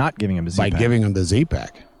Z-Pack or by not giving them a Z-Pack? By giving them the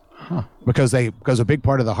Z-Pack. Huh. Because a big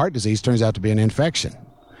part of the heart disease turns out to be an infection.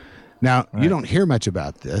 Now, you don't hear much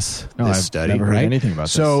about this study. I've never heard anything about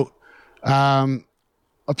this. So a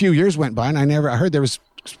few years went by, and I heard there was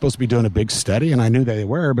supposed to be doing a big study, and I knew they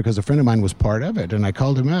were because a friend of mine was part of it, and I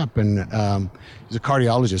called him up, and he's a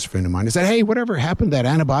cardiologist friend of mine. He said, hey, whatever happened to that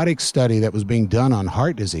antibiotic study that was being done on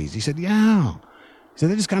heart disease? He said, yeah. He said,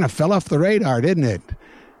 it just kind of fell off the radar, didn't it?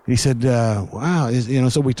 He said, wow.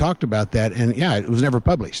 So we talked about that, and yeah, it was never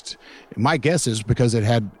published. My guess is because it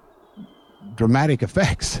had dramatic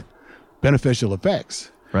effects. Beneficial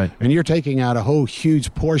effects. Right. And you're taking out a whole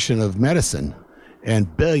huge portion of medicine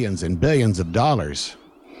and billions of dollars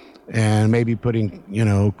and maybe putting,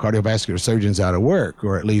 cardiovascular surgeons out of work,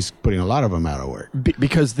 or at least putting a lot of them out of work.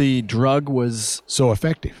 Because the drug was So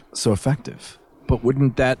effective. But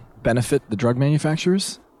wouldn't that benefit the drug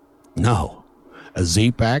manufacturers? No. A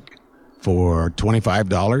Z-Pack for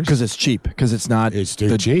 $25. Because it's cheap. Because it's not. It's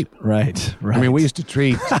too cheap. Right. I mean, we used to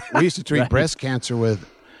treat right. breast cancer with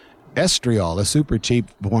estriol, a super cheap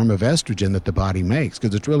form of estrogen that the body makes,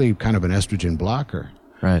 because it's really kind of an estrogen blocker.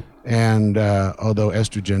 Right. And although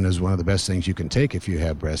estrogen is one of the best things you can take if you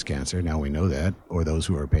have breast cancer, now we know that, or those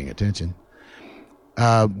who are paying attention.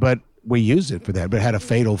 But we used it for that, but it had a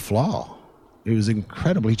fatal flaw. It was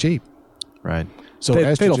incredibly cheap. Right. So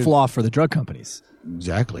fatal flaw for the drug companies.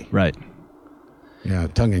 Exactly. Right. Yeah,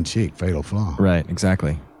 tongue-in-cheek, fatal flaw. Right,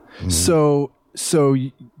 exactly. Mm-hmm. So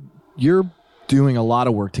you're doing a lot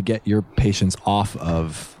of work to get your patients off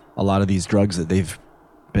of a lot of these drugs that they've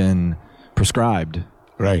been prescribed.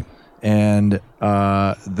 Right. And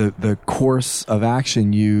the course of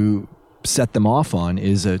action you set them off on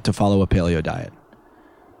is to follow a paleo diet.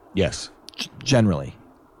 Yes. Generally.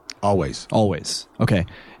 Always. Okay.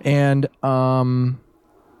 And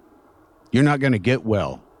you're not going to get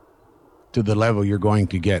well to the level you're going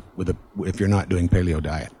to get if you're not doing paleo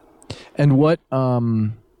diet. And what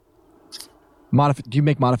do you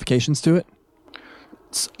make modifications to it?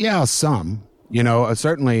 Yeah, some.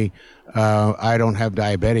 Certainly I don't have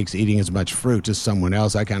diabetics eating as much fruit as someone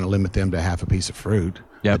else. I kind of limit them to half a piece of fruit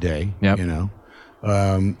a day. Yep.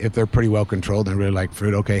 If they're pretty well controlled and really like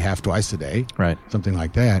fruit, okay, half twice a day. Right. Something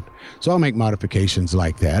like that. So I'll make modifications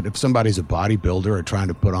like that. If somebody's a bodybuilder or trying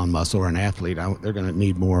to put on muscle, or an athlete, they're going to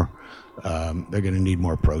need more. They're going to need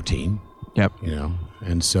more protein. Yep.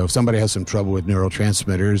 And so if somebody has some trouble with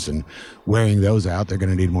neurotransmitters and wearing those out, they're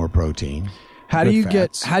going to need more protein. How do you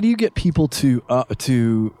get people to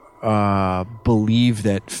believe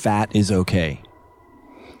that fat is okay?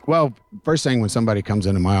 Well, first thing when somebody comes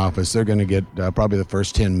into my office, they're going to get probably the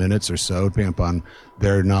first 10 minutes or so, depending upon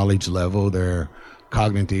their knowledge level, their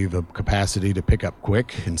cognitive capacity to pick up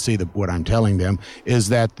quick and see what I'm telling them, is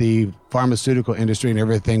that the pharmaceutical industry and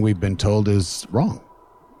everything we've been told is wrong.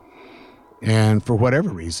 And for whatever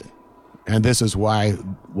reason. And this is why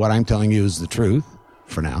what I'm telling you is the truth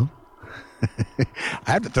for now.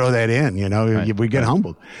 I have to throw that in, Right. We get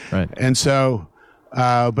humbled. Right. And so,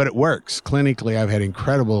 but it works. Clinically, I've had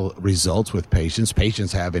incredible results with patients.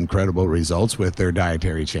 Patients have incredible results with their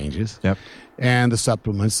dietary changes. Yep. And the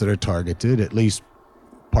supplements that are targeted, at least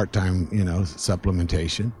part-time,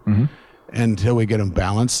 supplementation, until we get them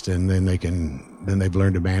balanced, and then they've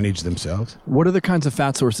learned to manage themselves. What are the kinds of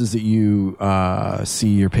fat sources that you see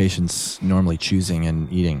your patients normally choosing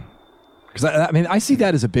and eating? Because I see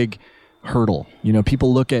that as a big hurdle.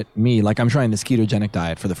 People look at me like I'm trying this ketogenic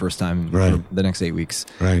diet for the first time for the next 8 weeks.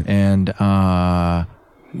 Right. And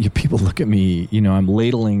people look at me, I'm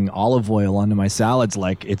ladling olive oil onto my salads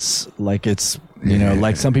like it's like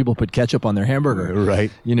some people put ketchup on their hamburger.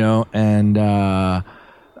 Right. And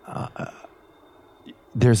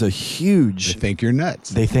there's a huge... They think you're nuts.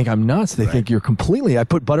 They think I'm nuts. They think you're completely... I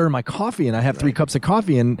put butter in my coffee and I have 3 cups of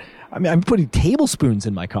coffee, and I'm putting tablespoons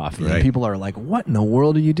in my coffee. Right. And people are like, what in the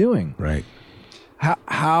world are you doing? Right.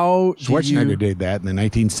 How Schwarzenegger did that in the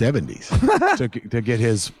 1970s to get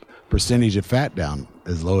his percentage of fat down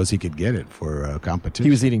as low as he could get it for competition. He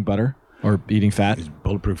was eating butter or eating fat? It was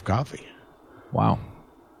bulletproof coffee. Wow.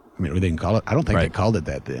 I mean, they didn't call it... I don't think they called it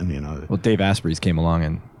that then, Well, Dave Asprey's came along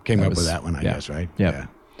and... Came up with that one, I guess, right? Yeah.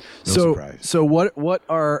 No surprise. So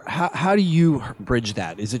how do you bridge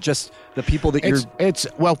that? Is it just the people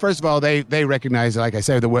that well, first of all, they recognize, like I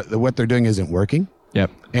said, what they're doing isn't working. Yep.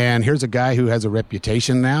 And here's a guy who has a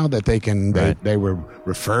reputation now that they were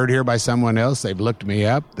referred here by someone else. They've looked me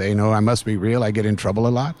up. They know I must be real. I get in trouble a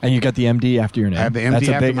lot. And you got the MD after your name. I have the MD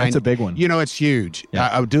after my name. That's a big one. It's huge. Yeah.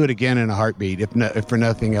 I would do it again in a heartbeat, if for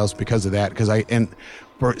nothing else, because of that.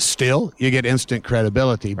 Still, you get instant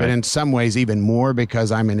credibility, but in some ways even more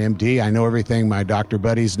because I'm an MD. I know everything my doctor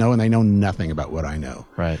buddies know, and they know nothing about what I know.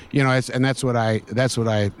 Right. And that's what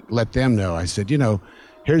I let them know. I said,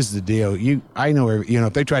 here's the deal. I know,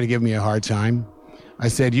 if they try to give me a hard time, I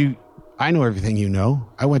said, I know everything you know.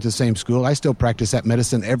 I went to the same school. I still practice that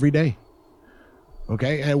medicine every day.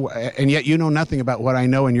 Okay? And yet you know nothing about what I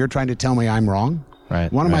know, and you're trying to tell me I'm wrong?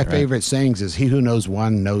 Right. One of my favorite sayings is, he who knows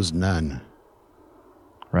one knows none.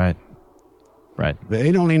 Right.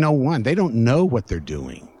 They only know one. They don't know what they're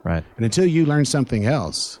doing. Right. And until you learn something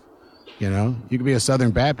else, you could be a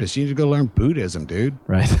Southern Baptist. You need to go learn Buddhism, dude.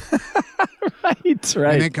 Right.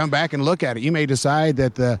 Right. And then come back and look at it. You may decide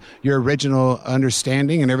that your original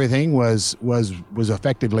understanding and everything was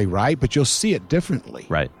effectively right, but you'll see it differently.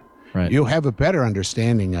 Right. Right. You'll have a better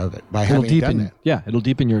understanding of it by having done that. Yeah, it'll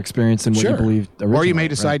deepen your experience in what you believe originally. Or you may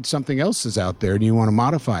decide something else is out there and you want to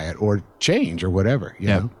modify it or change or whatever, you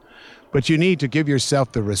know. But you need to give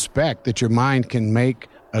yourself the respect that your mind can make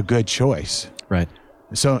a good choice. Right.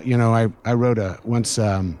 So, you know, I wrote once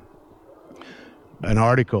an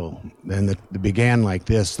article and that began like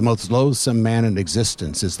this: the most loathsome man in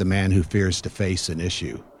existence is the man who fears to face an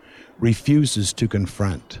issue, refuses to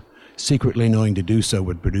confront, secretly knowing to do so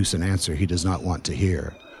would produce an answer he does not want to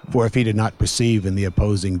hear. For if he did not perceive in the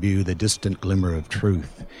opposing view the distant glimmer of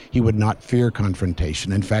truth, he would not fear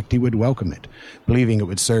confrontation. In fact, he would welcome it, believing it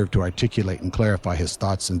would serve to articulate and clarify his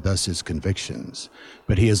thoughts and thus his convictions.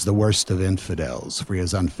 But he is the worst of infidels, for he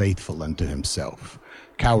is unfaithful unto himself,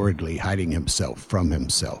 cowardly, hiding himself from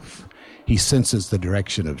himself. He senses the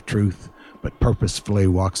direction of truth, but purposefully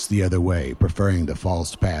walks the other way, preferring the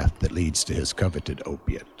false path that leads to his coveted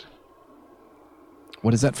opiate.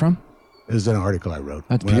 What is that from? This is an article I wrote.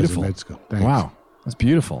 That's beautiful. Wow, that's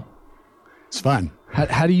beautiful. It's fun.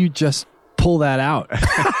 How do you just pull that out?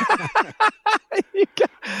 I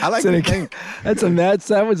like to think.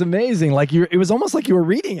 That was amazing. Like it was almost like you were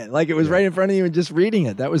reading it. Like it was right in front of you and just reading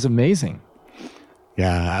it. That was amazing.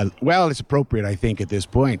 Yeah. Well, it's appropriate, I think, at this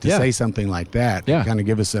point to say something like that. Yeah. Kind of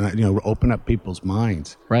give us open up people's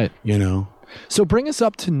minds. Right. You know. So bring us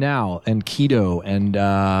up to now and keto and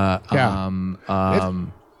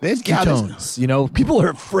ketones. You know, people are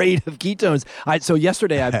afraid of ketones. So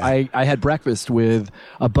yesterday I had breakfast with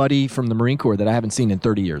a buddy from the Marine Corps that I haven't seen in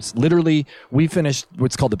 30 years. Literally, we finished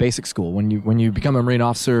what's called the basic school. When you become a Marine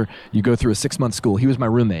officer, you go through a 6-month school. He was my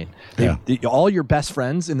roommate. All your best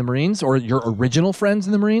friends in the Marines or your original friends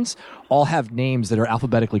in the Marines all have names that are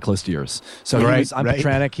alphabetically close to yours. So I'm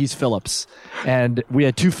Petranek, he's Phillips. And we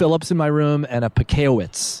had 2 Phillips in my room and a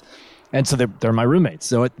Pekowitz. And so they're my roommates.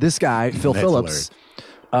 So this guy, Phil Phillips,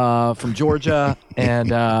 from Georgia,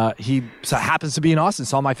 and he happens to be in Austin,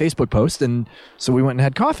 saw my Facebook post, and so we went and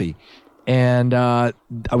had coffee. And I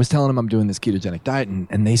was telling him I'm doing this ketogenic diet,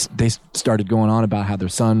 and they started going on about how their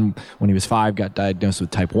son, when he was 5, got diagnosed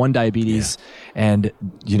with type 1 diabetes, and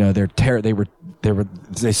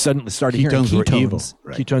they suddenly started hearing ketones. Were evil.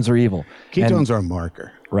 Right. Ketones are evil. Ketones are a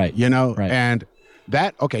marker, right? You know, right. And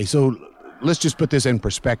that So let's just put this in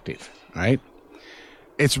perspective, right?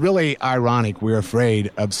 It's really ironic we're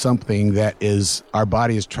afraid of something that is our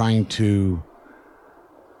body is trying to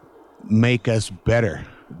make us better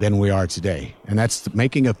than we are today. And that's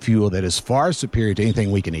making a fuel that is far superior to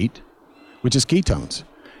anything we can eat, which is ketones.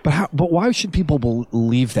 But why should people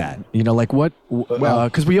believe that? You know, like what?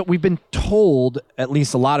 Because we've been told, at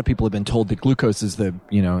least a lot of people have been told, that glucose is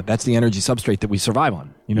that's the energy substrate that we survive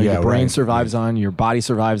on. You know, your brain survives on, your body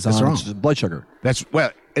survives on, which is blood sugar.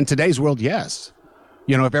 In today's world, yes.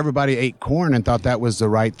 You know, if everybody ate corn and thought that was the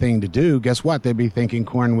right thing to do, guess what? They'd be thinking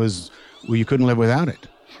corn you couldn't live without it.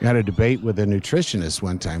 I had a debate with a nutritionist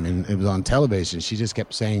one time, and it was on television. She just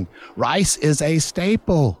kept saying, rice is a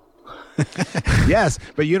staple. Yes,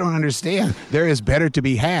 but you don't understand. There is better to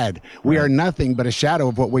be had. We are nothing but a shadow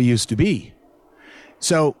of what we used to be.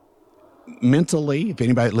 So mentally, if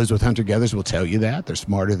anybody that lives with hunter-gatherers will tell you that. They're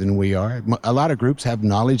smarter than we are. A lot of groups have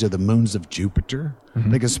knowledge of the moons of Jupiter.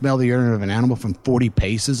 Mm-hmm. They can smell the urine of an animal from 40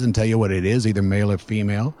 paces and tell you what it is, either male or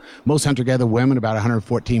female. Most hunter-gatherer women, about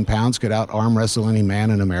 114 pounds, could out-arm wrestle any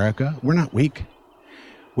man in America. We're not weak.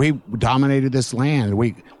 We dominated this land.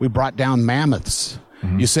 We brought down mammoths.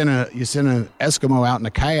 Mm-hmm. You send an Eskimo out in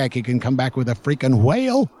a kayak, he can come back with a freaking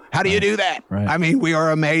whale. How do you do that? Right. I mean, we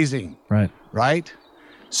are amazing. Right?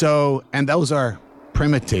 So, and those are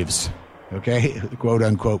primitives, okay? Quote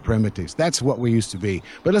unquote primitives. That's what we used to be.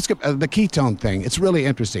 But let's get the ketone thing. It's really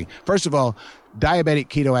interesting. First of all, diabetic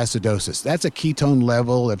ketoacidosis. That's a ketone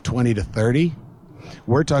level of 20 to 30.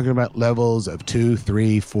 We're talking about levels of 2,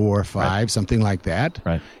 3, 4, 5, something like that.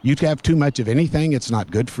 Right. You have too much of anything, it's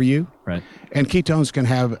not good for you. Right. And ketones can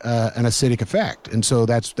have an acidic effect, and so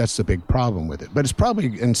that's the big problem with it. But it's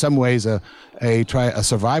probably in some ways a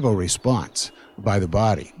survival response by the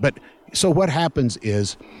body. But so what happens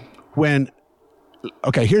is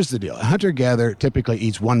here's the deal. A hunter-gatherer typically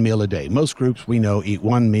eats 1 meal a day. Most groups we know eat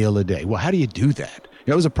 1 meal a day. Well, how do you do that?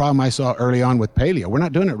 It was a problem I saw early on with paleo. We're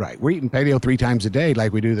not doing it right. We're eating paleo 3 times a day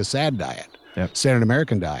like we do the SAD diet, Standard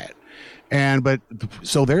American diet.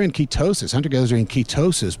 So they're in ketosis. Hunter-gatherers are in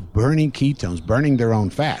ketosis, burning ketones, burning their own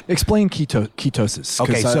fat. Explain ketosis,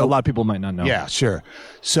 because a lot of people might not know. Yeah, sure.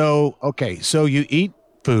 So you eat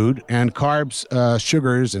food, and carbs,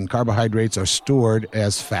 sugars, and carbohydrates are stored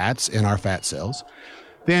as fats in our fat cells.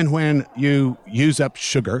 Then when you use up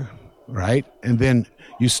sugar, right, and then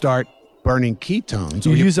you start burning ketones.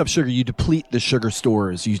 You use up sugar. You deplete the sugar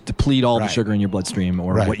stores. You deplete all the sugar in your bloodstream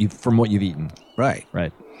or from what you've eaten. Right.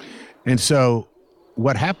 Right. And so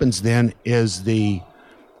what happens then is the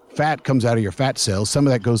fat comes out of your fat cells. Some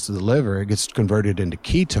of that goes to the liver. It gets converted into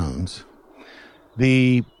ketones.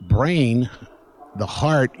 The brain, the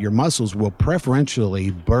heart, your muscles will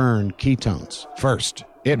preferentially burn ketones first.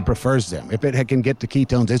 It prefers them. If it can get to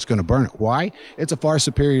ketones, it's going to burn it. Why? It's a far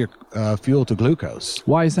superior fuel to glucose.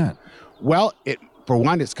 Why is that? Well, for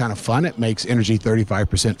one, it's kind of fun. It makes energy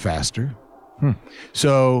 35% faster.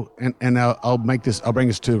 So, and I'll bring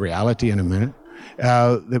this to reality in a minute.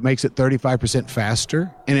 That makes it 35%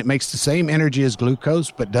 faster, and it makes the same energy as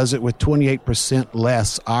glucose, but does it with 28%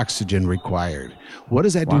 less oxygen required. What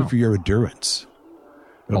does that do for your endurance?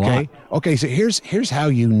 Okay. So here's how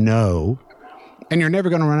you know, and you're never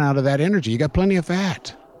going to run out of that energy. You got plenty of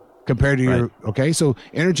fat compared to your. Okay, so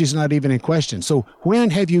energy is not even in question. So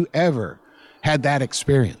when have you ever had that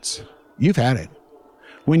experience? You've had it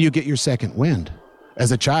when you get your second wind.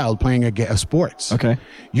 As a child playing a sports. Okay.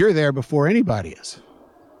 You're there before anybody is.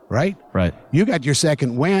 Right? Right. You got your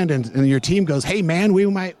second wind and your team goes, "Hey man, we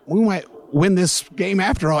might win this game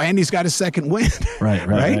after all. Andy's got his second wind." Right.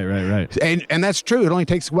 And that's true. It only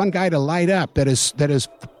takes one guy to light up that is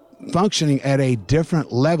functioning at a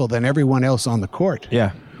different level than everyone else on the court.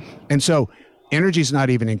 Yeah. And so energy's not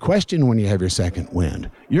even in question when you have your second wind.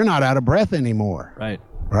 You're not out of breath anymore. Right.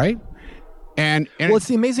 Right? And it's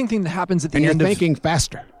the amazing thing that happens at the end of... And you're thinking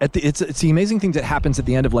faster. It's the amazing thing that happens at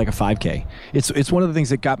the end of like a 5K. It's one of the things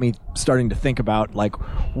that got me starting to think about like,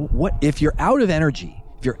 what if you're out of energy,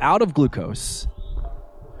 if you're out of glucose,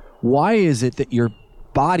 why is it that your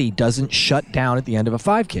body doesn't shut down at the end of a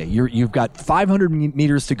 5K? You've got 500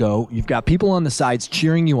 meters to go. You've got people on the sides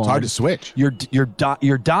cheering you on. It's hard to switch.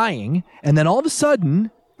 You're dying, and then all of a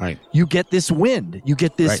sudden... Right. You get this wind. You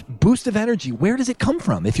get this boost of energy. Where does it come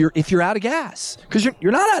from? If you're out of gas, because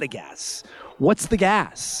you're not out of gas. What's the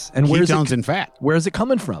gas? And ketones and fat. Where is it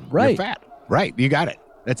coming from? Right. Your fat. Right. You got it.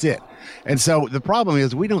 That's it. And so the problem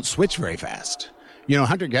is we don't switch very fast.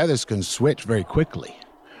 Hunter-gatherers can switch very quickly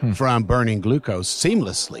from burning glucose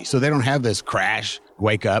seamlessly, so they don't have this crash,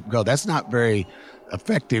 wake up, go. That's not very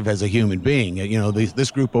effective as a human being. This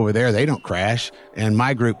group over there, they don't crash, and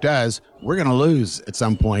my group does. We're going to lose at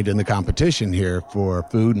some point in the competition here for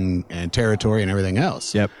food and territory and everything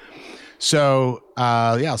else. Yep. So,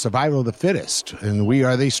 survival of the fittest, and we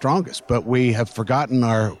are the strongest, but we have forgotten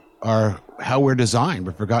our how we're designed.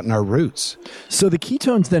 We've forgotten our roots. So the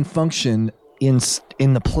ketones then function in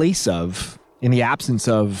the absence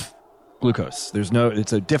of glucose.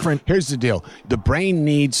 It's a different... Here's the deal. The brain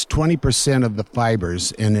needs 20% of the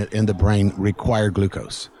fibers in the brain require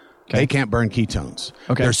glucose. Okay. They can't burn ketones.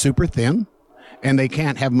 Okay. They're super thin, and they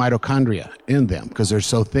can't have mitochondria in them because they're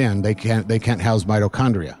so thin, they can't house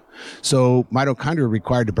mitochondria. So mitochondria are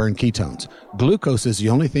required to burn ketones. Glucose is the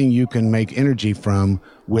only thing you can make energy from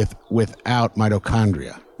without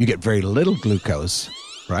mitochondria. You get very little glucose,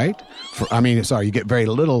 right? You get very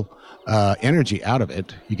little energy out of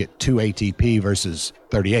it. You get 2 ATP versus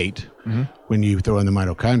 38 when you throw in the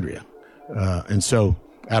mitochondria. And so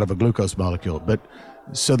out of a glucose molecule.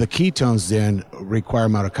 So the ketones then require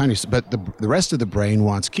mitochondria, but the rest of the brain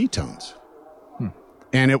wants ketones.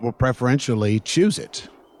 And it will preferentially choose it.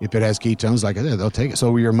 If it has ketones, like I said, they'll take it.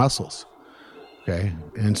 So will your muscles. Okay.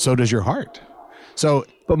 And so does your heart.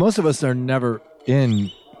 But most of us are never in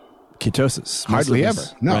ketosis. Hardly ever.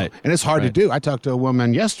 No. Right. And it's hard to do. I talked to a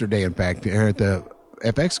woman yesterday, in fact, here at the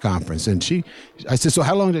FX conference, and I said, "So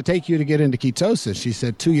how long did it take you to get into ketosis?" She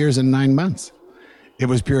said, 2 years and 9 months. It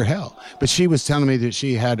was pure hell. But she was telling me that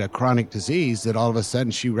she had a chronic disease that all of a sudden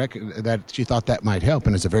she thought that might help,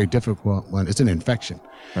 and it's a very difficult one. It's an infection.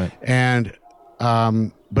 Right. And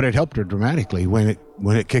but it helped her dramatically when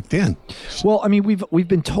it kicked in. Well, I mean, we've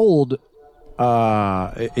been told,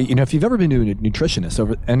 if you've ever been to a nutritionist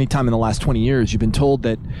over any time in the last 20 years, you've been told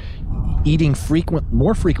that eating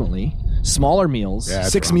more frequently, smaller meals,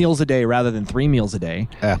 6 meals a day rather than 3 meals a day,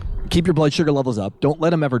 keep your blood sugar levels up. Don't let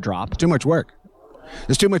them ever drop. Too much work.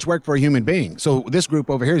 There's too much work for a human being. So this group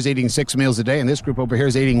over here is eating 6 meals a day, and this group over here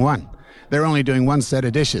is eating 1. They're only doing 1 set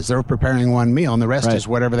of dishes. They're preparing 1 meal, and the rest is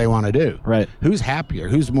whatever they want to do. Right. Who's happier?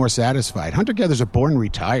 Who's more satisfied? Hunter-gatherers are born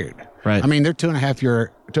retired. Right. I mean, their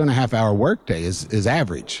 2.5 hour workday is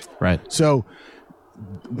average. Right. So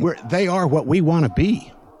they are what we want to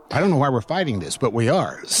be. I don't know why we're fighting this, but we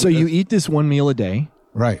are. So you eat this 1 meal a day.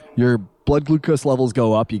 Right. Your blood glucose levels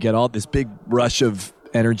go up. You get all this big rush of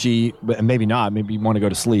energy, but maybe not. Maybe you want to go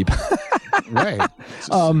to sleep. Right.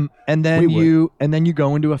 And then you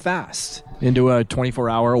go into a fast, into a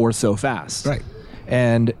 24-hour or so fast. Right.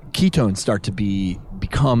 and ketones start to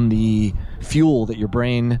become the fuel that your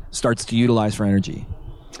brain starts to utilize for energy.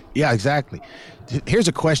 Yeah, exactly. Here's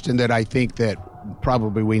a question that I think that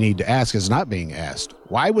probably we need to ask is not being asked.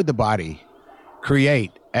 Why would the body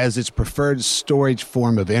create as its preferred storage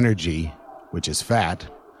form of energy, which is fat?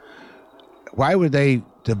 Why would they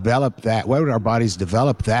develop that? Why would our bodies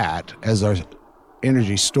develop that as our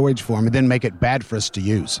energy storage form and then make it bad for us to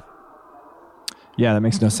use? Yeah, that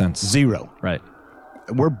makes no sense. Zero. Right.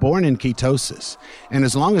 We're born in ketosis. And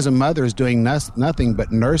as long as a mother is doing nothing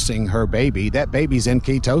but nursing her baby, that baby's in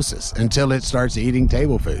ketosis until it starts eating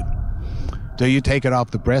table food. Till you take it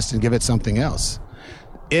off the breast and give it something else.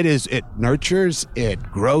 It nurtures, it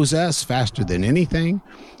grows us faster than anything.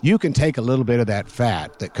 You can take a little bit of that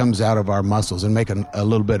fat that comes out of our muscles and make a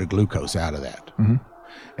little bit of glucose out of that. Mm-hmm.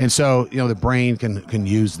 And so, the brain can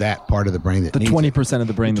use that part of the brain that needs 20% of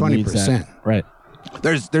the brain that needs that. Right.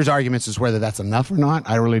 There's arguments as whether that's enough or not.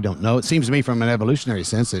 I really don't know. It seems to me from an evolutionary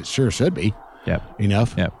sense it sure should be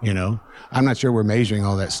enough. Yep. I'm not sure we're measuring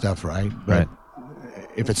all that stuff right. But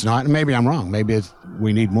if it's not, maybe I'm wrong. Maybe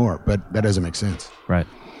we need more, but that doesn't make sense. Right.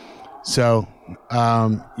 So,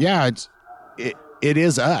 it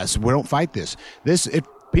is us. We don't fight this. If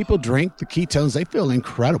people drink the ketones, they feel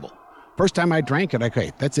incredible. First time I drank it,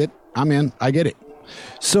 okay, that's it. I'm in. I get it.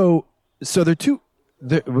 So there are two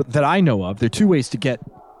that I know of. There are two ways to get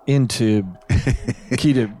into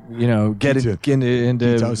keto. Get into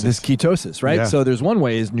ketosis. This ketosis, right? Yeah. So there's one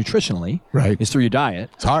way is nutritionally, right? Is through your diet.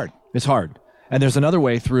 It's hard, and there's another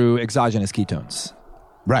way through exogenous ketones,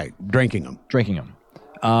 right? Drinking them.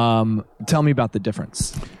 Tell me about the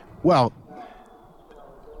difference. Well,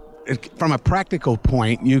 from a practical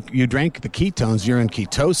point, you drink the ketones, you're in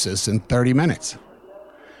ketosis in 30 minutes.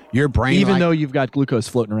 Your brain, even though you've got glucose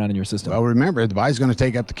floating around in your system. Well, remember, the body's going to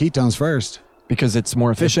take up the ketones first because it's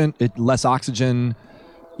more efficient, less oxygen,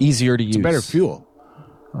 easier to use. It's better fuel.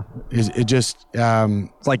 It's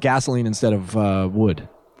like gasoline instead of wood.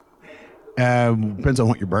 Depends on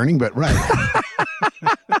what you're burning, but right.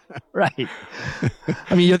 Right.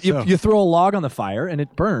 I mean, you throw a log on the fire and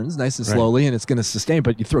it burns nice and slowly and it's going to sustain,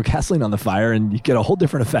 but you throw gasoline on the fire and you get a whole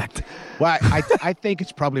different effect. Well, I think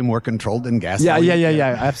it's probably more controlled than gasoline.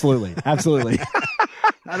 Yeah. Absolutely.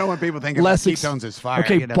 I don't want people thinking ketones is fire.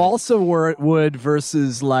 Okay, balsa wood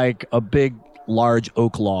versus like a big, large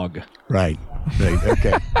oak log. Right.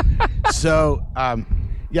 Okay. So,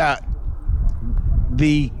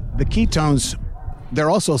 the ketones, they're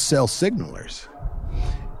also cell signalers.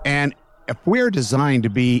 And if we're designed to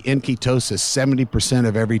be in ketosis 70%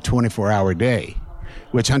 of every 24-hour day,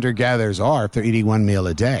 which hunter-gatherers are if they're eating one meal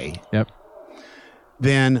a day,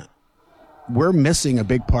 then we're missing a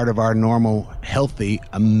big part of our normal, healthy,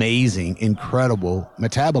 amazing, incredible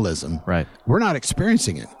metabolism. Right. We're not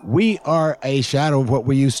experiencing it. We are a shadow of what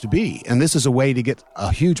we used to be. And this is a way to get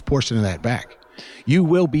a huge portion of that back. You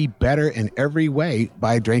will be better in every way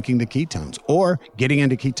by drinking the ketones or getting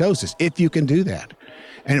into ketosis, if you can do that.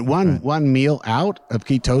 And one meal out of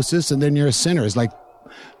ketosis, and then you're a sinner. It's like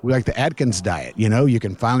the Atkins diet. You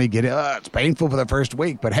can finally get it. It's painful for the first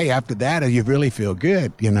week, but hey, after that, you really feel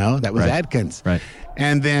good. That was Atkins. Right.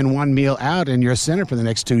 And then one meal out, and you're a sinner for the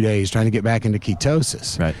next 2 days trying to get back into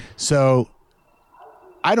ketosis. Right. So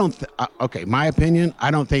I don't. My opinion.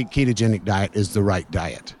 I don't think ketogenic diet is the right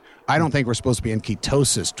diet. I don't think we're supposed to be in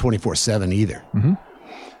ketosis 24/7 either. Mm-hmm.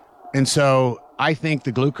 And so I think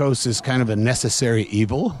the glucose is kind of a necessary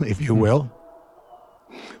evil, if you will.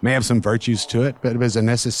 May have some virtues to it, but it is a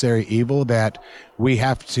necessary evil that we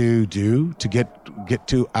have to do to get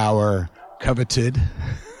to our coveted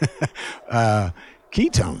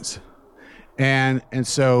ketones. And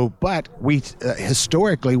so, but we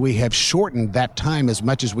historically we have shortened that time as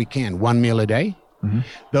much as we can. One meal a day. Mm-hmm.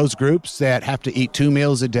 Those groups that have to eat 2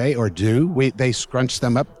 meals a day they scrunch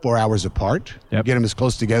them up 4 hours apart, get them as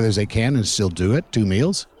close together as they can and still do it, 2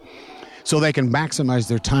 meals, so they can maximize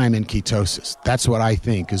their time in ketosis. That's what I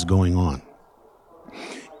think is going on.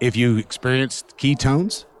 If you experience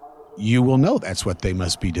ketones, you will know that's what they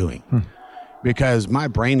must be doing. Because my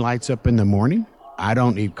brain lights up in the morning. I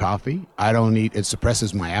don't need coffee. It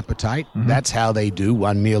suppresses my appetite. Mm-hmm. That's how they do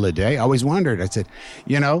 1 meal a day. I always wondered. I said,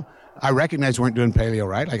 I recognize we weren't doing paleo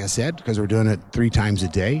right, like I said, because we're doing it 3 times a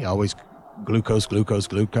day, always glucose.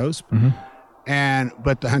 Mm-hmm.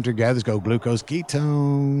 But the hunter-gatherers go glucose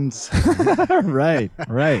ketones. Right.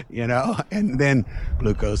 And then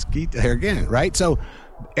glucose ketone again, right? So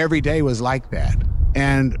every day was like that.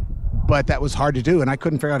 But that was hard to do, and I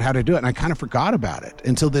couldn't figure out how to do it, and I kind of forgot about it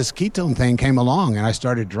until this ketone thing came along, and I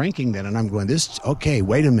started drinking that, and I'm going,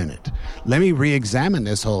 wait a minute. Let me re-examine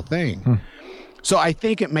this whole thing. So I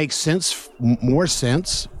think it makes more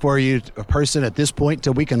sense for you, a person at this point,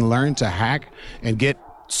 till we can learn to hack and be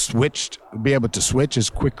able to switch as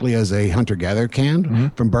quickly as a hunter-gatherer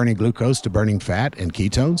can from burning glucose to burning fat and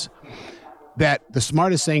ketones. That the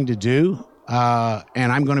smartest thing to do,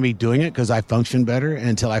 and I'm going to be doing it because I function better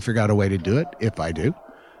until I figure out a way to do it, if I do,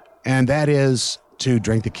 and that is to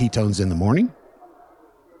drink the ketones in the morning.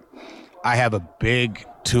 I have a big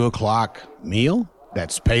 2 o'clock meal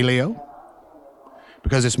that's paleo,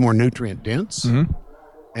 because it's more nutrient dense.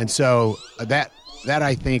 And so that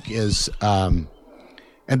I think is, and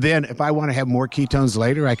then if I want to have more ketones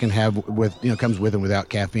later, I can have comes with and without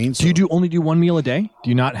caffeine. So Do you only do one meal a day? Do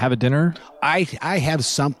you not have a dinner? I have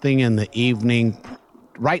something in the evening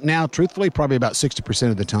right now, truthfully, probably about 60%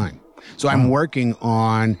 of the time. So I'm working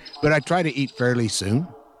on, but I try to eat fairly soon.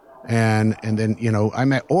 And then,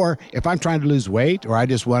 or if I'm trying to lose weight, or I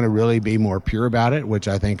just want to really be more pure about it, which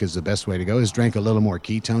I think is the best way to go, is drink a little more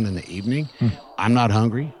ketone in the evening. I'm not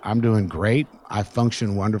hungry. I'm doing great. I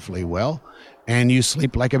function wonderfully well. And you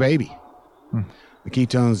sleep like a baby. The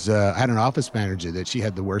ketones, I had an office manager that she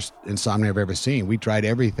had the worst insomnia I've ever seen. We tried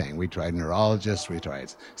everything. We tried neurologists. We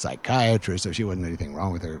tried psychiatrists. So she wasn't anything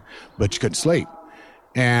wrong with her, but she couldn't sleep.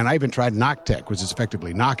 And I even tried Noctec, which is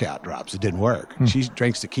effectively knockout drops. It didn't work. She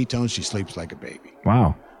drinks the ketones. She sleeps like a baby.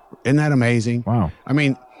 Wow. Isn't that amazing? Wow. I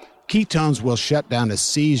mean, ketones will shut down a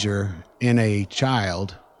seizure in a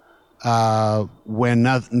child when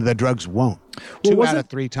the drugs won't. Well, 2 out of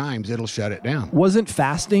 3 times, it'll shut it down. Wasn't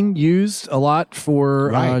fasting used a lot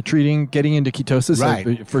for getting into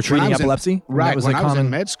ketosis, for treating epilepsy? Right. When I was in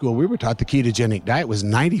med school, we were taught the ketogenic diet was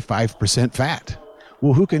 95% fat.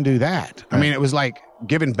 Well, who can do that? I mean, it was like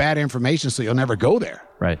giving bad information so you'll never go there.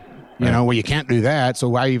 Right. Well, you can't do that, so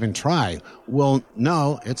why even try? Well,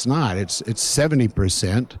 no, it's not. It's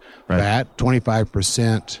 70% fat,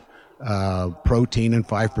 25% protein, and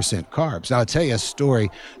 5% carbs. Now, I'll tell you a story.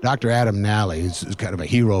 Dr. Adam Nally is kind of a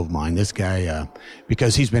hero of mine. This guy,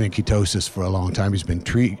 because he's been in ketosis for a long time, he's been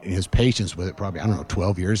treating his patients with it probably,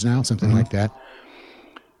 12 years now, something like that.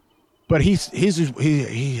 But he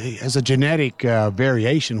has a genetic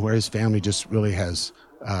variation where his family just really has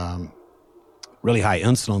really high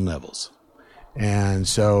insulin levels. And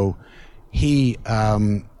so he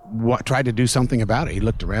tried to do something about it. He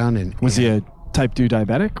looked around and... Was he a type 2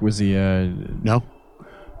 diabetic? Was he a... No.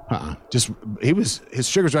 His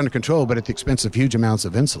sugars were under control, but at the expense of huge amounts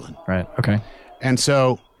of insulin. Right. Okay. And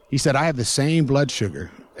so he said, I have the same blood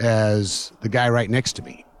sugar as the guy right next to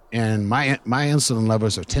me. And my insulin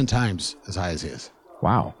levels are 10 times as high as his.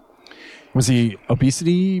 Wow. Was he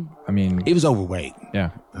obesity? I mean... He was overweight. Yeah.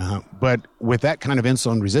 But with that kind of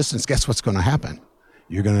insulin resistance, guess what's going to happen?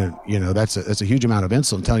 You're going to, that's a huge amount of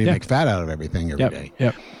insulin telling you to make fat out of everything every day.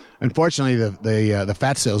 Yep. Unfortunately, the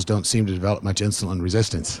fat cells don't seem to develop much insulin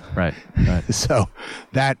resistance. Right. So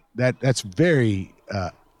that's very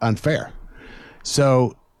unfair.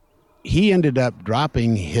 So he ended up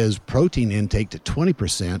dropping his protein intake to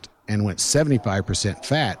 20% and went 75%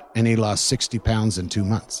 fat, and he lost 60 pounds in 2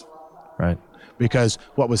 months. Right. Because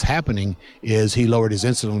what was happening is he lowered his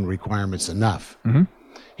insulin requirements enough.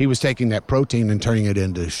 He was taking that protein and turning it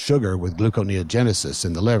into sugar with gluconeogenesis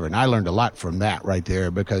in the liver. And I learned a lot from that right there,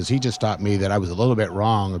 because he just taught me that I was a little bit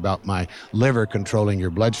wrong about my liver controlling your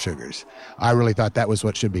blood sugars. I really thought that was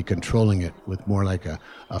what should be controlling it, with more like a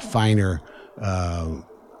finer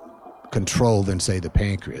control than, say, the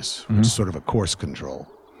pancreas, which is sort of a coarse control.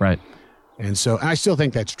 Right. And so I still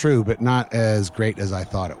think that's true, but not as great as I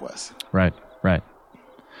thought it was. Right.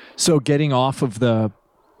 So getting off of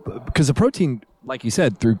because the protein, like you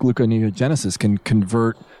said, through gluconeogenesis can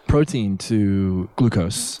convert protein to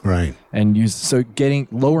glucose. Right. And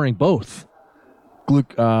lowering both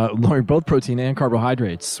protein and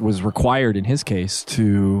carbohydrates was required in his case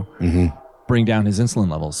to bring down his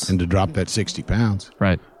insulin levels. And to drop that 60 pounds.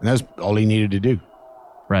 Right. And that's all he needed to do.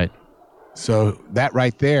 Right. So that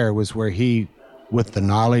right there was where he, with the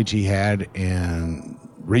knowledge he had and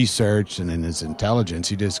research and in his intelligence,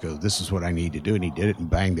 he just goes, this is what I need to do. And he did it, and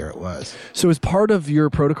bang, there it was. So as part of your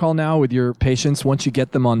protocol now with your patients, once you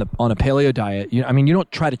get them on a paleo diet, you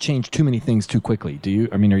don't try to change too many things too quickly, do you?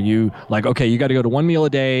 I mean, are you like, okay, you got to go to 1 meal a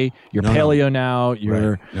day, you're paleo now,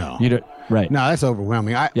 you're... Right. No. You don't, right. No, that's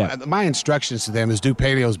overwhelming. My instructions to them is do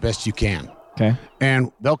paleo as best you can. Okay.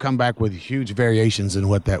 And they'll come back with huge variations in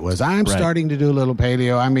what that was. I'm starting to do a little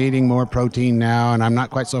paleo. I'm eating more protein now, and I'm not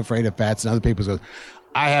quite so afraid of fats. And other people go,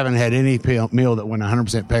 I haven't had any meal that went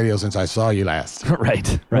 100% paleo since I saw you last.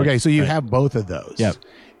 Right. Okay, so you have both of those. Yep.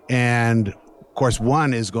 And course,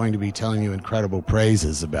 one is going to be telling you incredible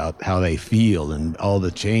praises about how they feel and all the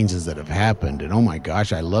changes that have happened. And, oh, my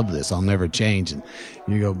gosh, I love this. I'll never change. And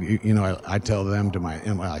I tell them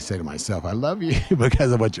I say to myself, I love you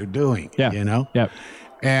because of what you're doing, Yeah.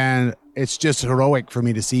 And it's just heroic for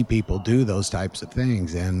me to see people do those types of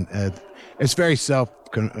things. And it's very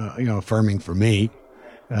affirming for me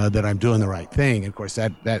that I'm doing the right thing. And of course,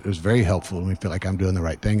 that was very helpful when we feel like I'm doing the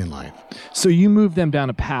right thing in life. So you move them down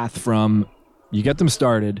a path from, you get them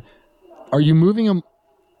started. Are you moving them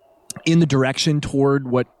in the direction toward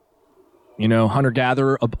what,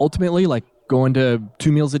 hunter-gatherer ultimately, like going to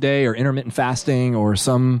 2 meals a day or intermittent fasting or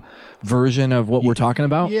some version of what we're talking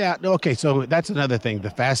about? Yeah. Okay. So that's another thing, the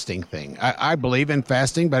fasting thing. I believe in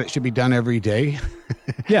fasting, but it should be done every day.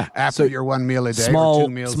 Yeah. After your 1 meal a day or 2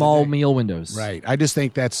 meals small a day. meal windows. Right. I just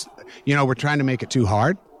think that's, we're trying to make it too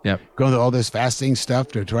hard. Yep. Go to all this fasting stuff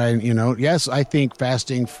to try and, yes, I think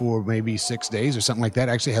fasting for maybe 6 days or something like that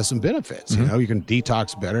actually has some benefits. Mm-hmm. You can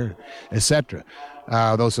detox better, etc.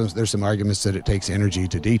 There's some arguments that it takes energy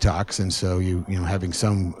to detox, and so having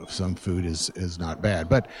some food is not bad.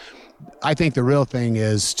 But I think the real thing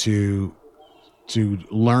is to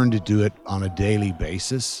learn to do it on a daily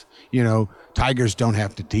basis. Tigers don't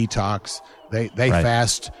have to detox. They right.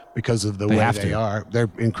 fast because of the way they are.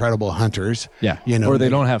 They're incredible hunters. Yeah. Or they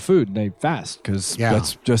don't have food and they fast because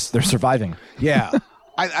that's just they're surviving. Yeah.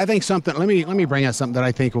 I think something. Let me bring out something that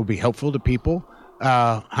I think will be helpful to people.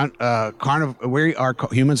 Humans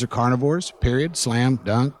are carnivores. Period. Slam.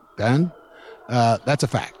 Done. That's a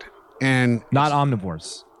fact. And not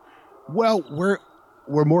omnivores. Well,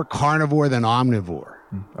 we're more carnivore than omnivore.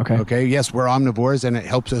 Okay. Yes, we're omnivores, and it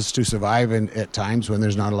helps us to survive at times when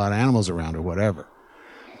there's not a lot of animals around or whatever.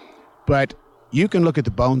 But you can look at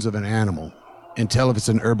the bones of an animal and tell if it's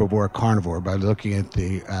an herbivore or carnivore by looking at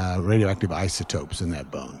the radioactive isotopes in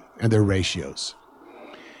that bone and their ratios.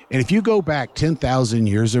 And if you go back 10,000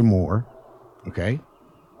 years or more,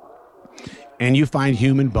 and you find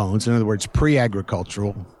human bones, in other words,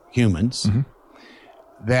 pre-agricultural humans, mm-hmm.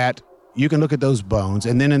 that you can look at those bones,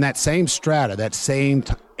 and then in that same strata, that same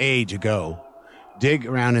age ago, dig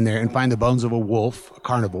around in there and find the bones of a wolf, a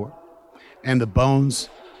carnivore, and the bones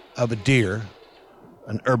of a deer,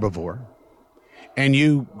 an herbivore, and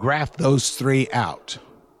you graph those three out.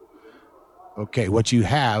 Okay, what you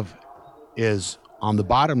have is on the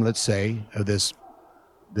bottom, let's say, of this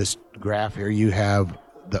graph here, you have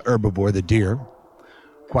the herbivore, the deer.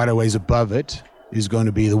 Quite a ways above it is going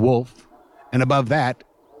to be the wolf, and above that,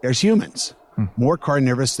 there's humans, more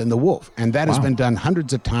carnivorous than the wolf. And that has been done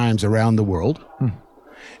hundreds of times around the world.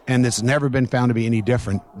 And it's never been found to be any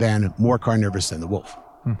different than more carnivorous than the wolf.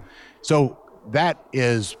 So that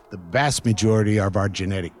is the vast majority of our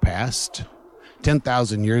genetic past.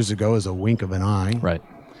 10,000 years ago is a wink of an eye. Right.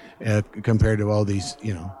 Compared to all these,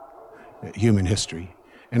 human history.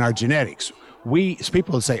 And our genetics.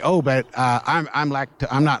 People say, but I'm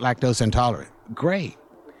not lactose intolerant. Great.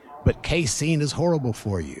 But casein is horrible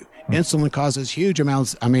for you. Insulin causes huge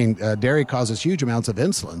amounts, dairy causes huge amounts of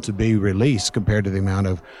insulin to be released compared to the amount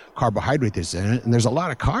of carbohydrate that's in it. And there's a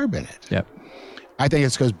lot of carb in it. Yep. I think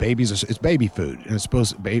it's because it's baby food. And it's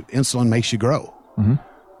insulin makes you grow. Mm-hmm.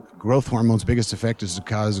 Growth hormone's biggest effect is to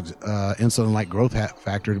cause insulin-like growth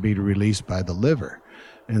factor to be released by the liver.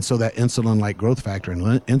 And so that insulin-like growth factor and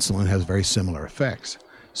insulin has very similar effects.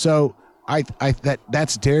 So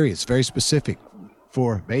that's dairy. It's very specific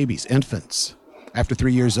for babies, infants. After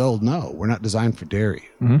 3 years old, no, we're not designed for dairy.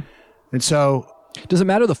 Mm-hmm. And so... Does it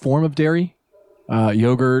matter the form of dairy?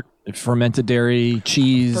 Yogurt, fermented dairy,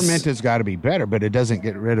 cheese? Fermented's got to be better, but it doesn't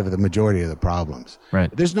get rid of the majority of the problems. Right.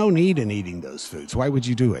 There's no need in eating those foods. Why would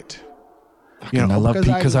you do it? I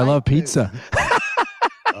love pizza.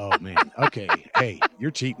 Oh, man. Okay. Hey,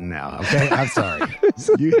 you're cheating now. Okay. I'm sorry.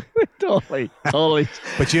 Totally.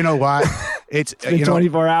 But you know what? It's been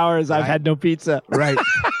 24 hours. I've had no pizza. Right.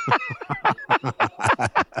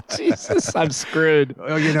 Jesus, I'm screwed.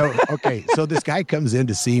 Well, okay. So this guy comes in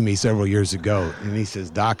to see me several years ago, and he says,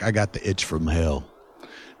 Doc, I got the itch from hell.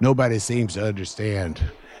 Nobody seems to understand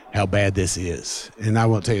how bad this is. And I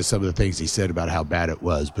won't tell you some of the things he said about how bad it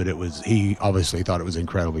was, but he obviously thought it was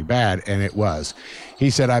incredibly bad, and it was. He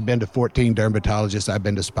said, I've been to 14 dermatologists. I've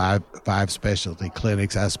been to 5 specialty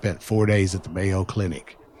clinics. I spent 4 days at the Mayo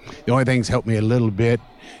Clinic. The only things helped me a little bit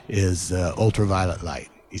is ultraviolet light.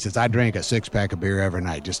 He says, I drank a 6-pack of beer every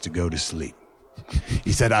night just to go to sleep.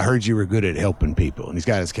 He said, I heard you were good at helping people. And he's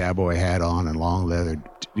got his cowboy hat on and long leather,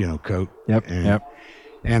 coat. Yep.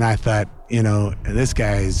 And I thought, this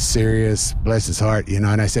guy is serious, bless his heart, and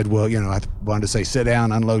I said, well, I wanted to say, sit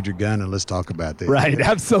down, unload your gun, and let's talk about this. Right,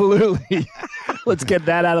 absolutely. Let's get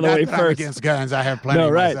that out of the way that I'm first. against guns. I have plenty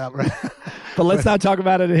myself. Right. But let's not talk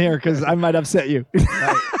about it in here because I might upset you.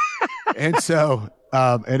 Right. And so,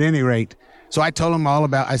 at any rate, so I told him all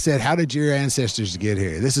about, I said, how did your ancestors get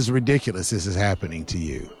here? This is ridiculous. This is happening to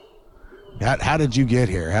you. How did you get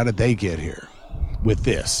here? How did they get here with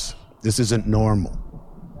this? This isn't normal.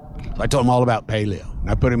 So I told him all about paleo. And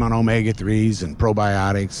I put him on omega-3s and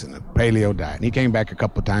probiotics and a paleo diet. And he came back a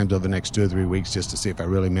couple of times over the next 2 or 3 weeks just to see if I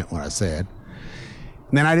really meant what I said.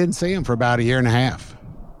 And then I didn't see him for about a year and a half.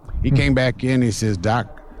 He came back in. He says,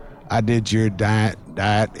 Doc, I did your diet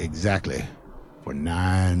exactly for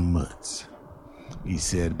 9 months. He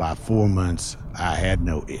said, by 4 months, I had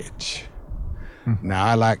no itch. Now,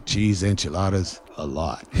 I like cheese enchiladas a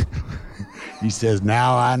lot. He says,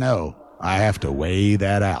 now I know I have to weigh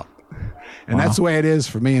that out. And that's the way it is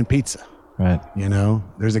for me and pizza. Right. You know,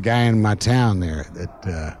 there's a guy in my town there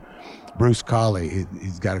that Bruce Colley,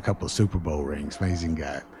 he's got a couple of Super Bowl rings, amazing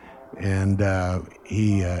guy. And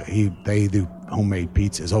they do homemade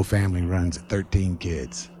pizza. His whole family runs 13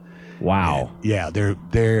 kids. Wow. And yeah,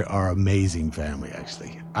 they are amazing family,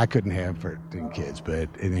 actually. I couldn't have 13 kids, but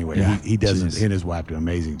anyway, he does it. He and his wife do an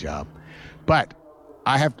amazing job. But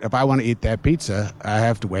if I want to eat that pizza, I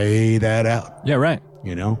have to weigh that out. Yeah, right.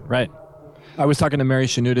 You know? Right. I was talking to Mary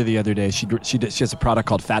Shanuda the other day. She has a product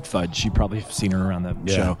called Fat Fudge. You probably have seen her around the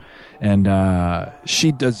show. And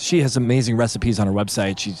she has amazing recipes on her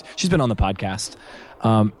website. She's been on the podcast.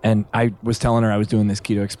 And I was telling her I was doing this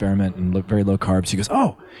keto experiment and very low carb. She goes,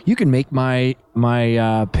 "Oh, you can make my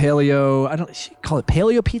paleo. She call it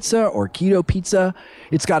paleo pizza or keto pizza.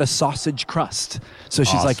 It's got a sausage crust." So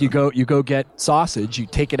she's like, "You go get sausage. You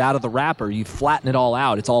take it out of the wrapper. You flatten it all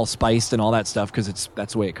out. It's all spiced and all that stuff because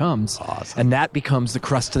that's the way it comes. Awesome. And that becomes the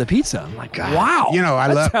crust to the pizza." I'm like, "Wow, You know,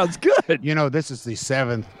 that sounds good." You know, this is the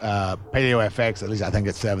 7th Paleo FX. At least I think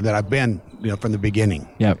it's 7 that I've been. You know, from the beginning.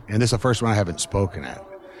 Yep. And this is the first one I haven't spoken at.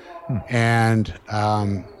 And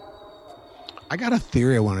I got a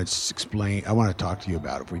theory I want to explain. I want to talk to you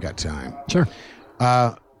about if we got time. Sure.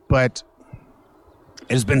 But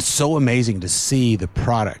it's been so amazing to see the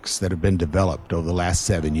products that have been developed over the last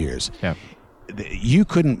 7 years. Yeah. You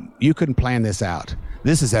couldn't plan this out.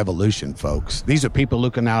 This is evolution, folks. These are people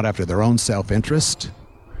looking out after their own self-interest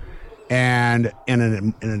and in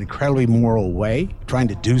an incredibly moral way, trying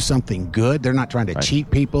to do something good. They're not trying to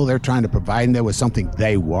cheat people. They're trying to provide them with something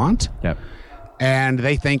they want. Yep. And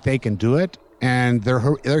they think they can do it, and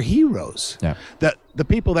they're heroes. Yeah. The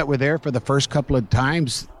people that were there for the first couple of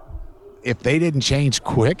times, if they didn't change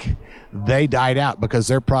quick, they died out because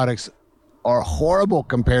their products are horrible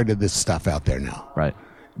compared to this stuff out there now. Right.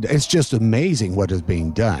 It's just amazing what is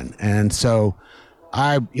being done. And so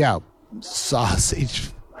sausage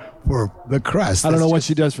for the crust. I don't know what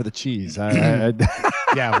she does for the cheese.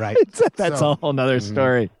 Yeah, right. That's a whole nother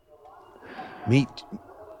story. Meat.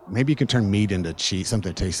 Maybe you can turn meat into cheese, something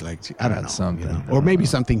that tastes like cheese. I don't know. Something. You know? Or maybe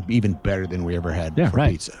something even better than we ever had for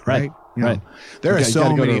pizza. Right. You know, there are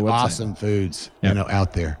so many awesome foods,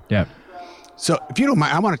 out there. Yeah. So if you don't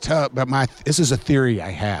mind, I want to tell about this is a theory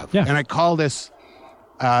I have. Yeah. And I call this,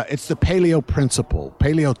 it's the paleo principle,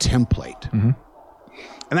 paleo template. Mm-hmm.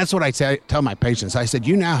 And that's what I tell my patients. I said,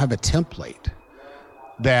 you now have a template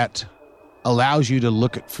that allows you to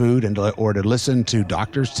look at food or to listen to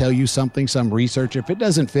doctors tell you something, some research. If it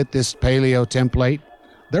doesn't fit this paleo template,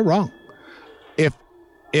 they're wrong.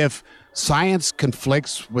 If science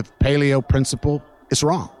conflicts with paleo principle, it's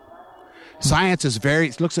wrong. Science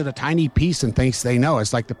looks at a tiny piece and thinks they know.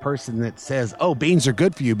 It's like the person that says, "Oh, beans are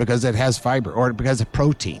good for you because it has fiber or because of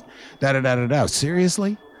protein."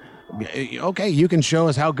 Seriously? Okay, you can show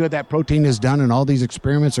us how good that protein is done in all these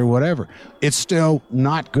experiments or whatever. It's still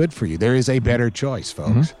not good for you. There is a better choice, folks.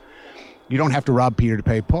 Mm-hmm. You don't have to rob Peter to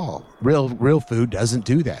pay Paul. Real food doesn't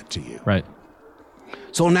do that to you. Right.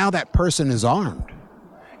 So now that person is armed,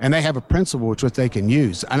 and they have a principle which they can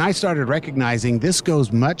use. And I started recognizing this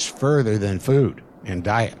goes much further than food and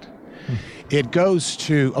diet. It goes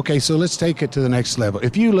to, okay, so let's take it to the next level.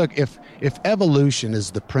 If you look, if evolution is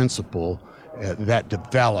the principle that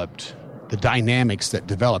developed, the dynamics that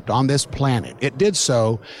developed on this planet, it did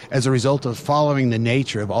so as a result of following the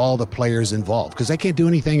nature of all the players involved, because they can't do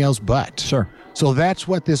anything else but. Sure. So that's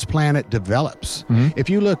what this planet develops. Mm-hmm. If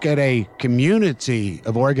you look at a community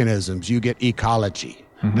of organisms, you get ecology.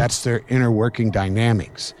 Mm-hmm. That's their inner working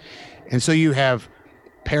dynamics. And so you have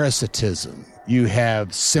parasitism, you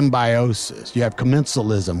have symbiosis, you have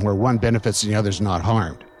commensalism, where one benefits and the other's not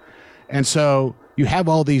harmed. And so you have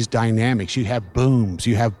all these dynamics. You have booms,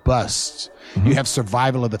 you have busts, you have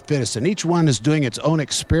survival of the fittest, and each one is doing its own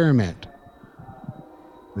experiment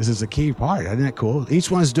This is a key part. Isn't that cool? Each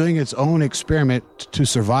one's doing its own experiment to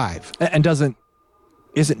survive. And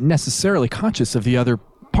isn't necessarily conscious of the other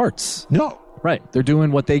parts. No. Right. They're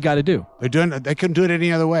doing what they got to do. They couldn't do it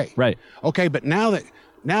any other way. Right. Okay, but now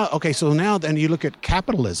then you look at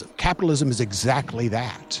capitalism. Capitalism is exactly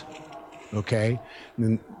that. Okay?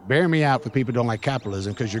 And bear me out for people who don't like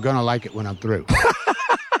capitalism, because you're going to like it when I'm through.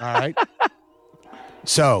 All right?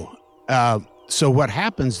 So what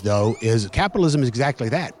happens, though, is capitalism is exactly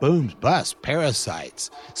that. Booms, busts,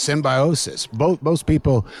 parasites, symbiosis. Most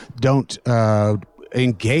people don't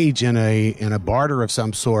engage in a barter of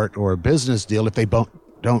some sort or a business deal if they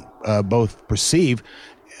don't both perceive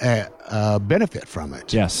benefit from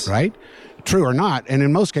it. Yes. Right? True or not. And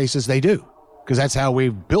in most cases, they do. Because that's how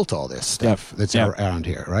we've built all this stuff that's around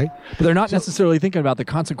here, right? But they're not necessarily thinking about the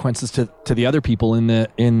consequences to the other people in the.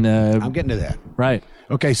 I'm getting to that. Right.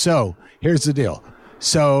 Okay, so here's the deal.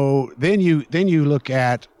 So then you look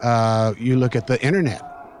at the internet.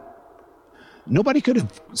 Nobody could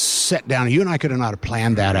have sat down. You and I could have not have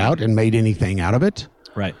planned that out and made anything out of it.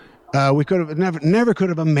 Right. We could have never could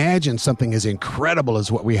have imagined something as incredible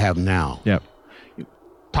as what we have now. Yep.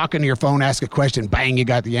 Talking to your phone, ask a question, bang, you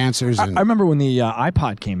got the answers. And I remember when the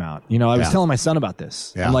iPod came out. I was telling my son about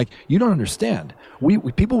this. Yeah. I'm like, you don't understand. We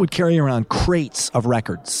people would carry around crates of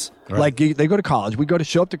records. Right. Like they go to college. We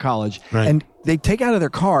show up to college, right. and they take out of their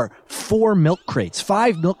car 5 milk crates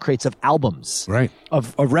of albums, right,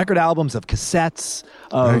 of record albums, of cassettes,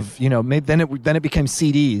 of right. Maybe then it became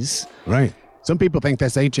CDs. Right. Some people think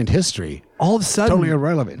that's ancient history. All of a sudden, totally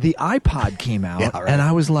irrelevant. The iPod came out, yeah, right. and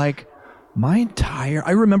I was like,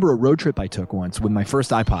 I remember a road trip I took once with my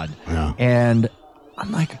first iPod, and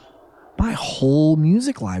I'm like, my whole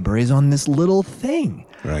music library is on this little thing.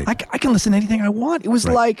 Right. I can listen to anything I want. It was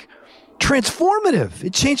like transformative.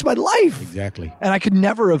 It changed my life. Exactly. And I could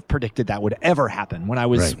never have predicted that would ever happen when I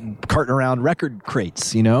was carting around record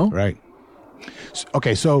crates, Right.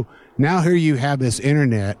 Okay, so now here you have this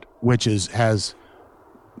internet, which has,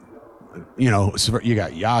 you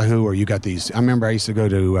got Yahoo, or you got these. I remember I used to go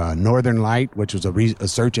to Northern Light, which was a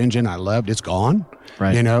search engine I loved. It's gone.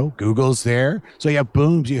 Right. Google's there. So you have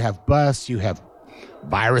booms, you have busts, you have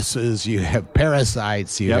viruses, you have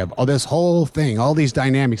parasites, you have all this whole thing, all these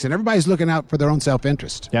dynamics, and everybody's looking out for their own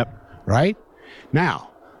self-interest. Yep. Right? Now,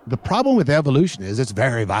 the problem with evolution is it's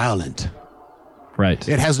very violent. Right.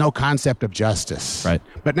 It has no concept of justice. Right.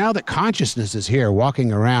 But now that consciousness is here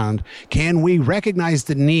walking around, can we recognize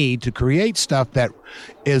the need to create stuff that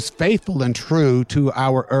is faithful and true to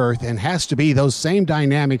our earth and has to be those same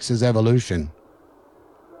dynamics as evolution?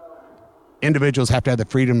 Individuals have to have the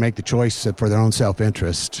freedom to make the choice for their own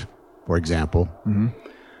self-interest, for example,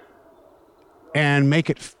 and make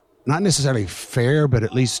it not necessarily fair, but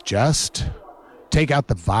at least just. Take out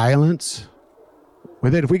the violence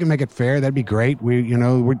with it. If we can make it fair, that'd be great. We're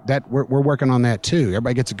working on that too.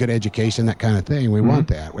 Everybody gets a good education, that kind of thing. We want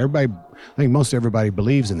that. I think most everybody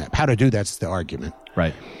believes in that. How to do that's the argument.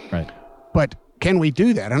 Right. Right. But can we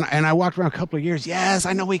do that? And I walked around a couple of years. Yes,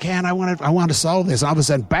 I know we can. I want to solve this. And all of a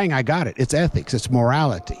sudden, bang, I got it. It's ethics. It's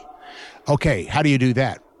morality. Okay, how do you do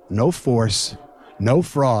that? No force, no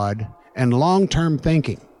fraud, and long-term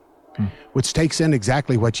thinking, which takes in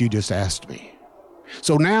exactly what you just asked me.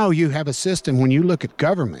 So now you have a system, when you look at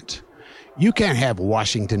government, you can't have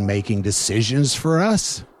Washington making decisions for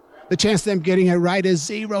us. The chance of them getting it right is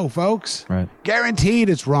zero, folks. Right. Guaranteed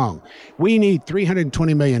it's wrong. We need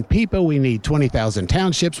 320 million people. We need 20,000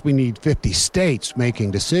 townships. We need 50 states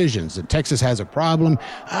making decisions. And Texas has a problem.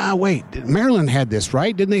 Wait, Maryland had this,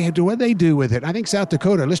 right? Didn't they what did they do with it? I think South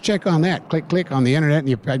Dakota. Let's check on that. Click on the internet and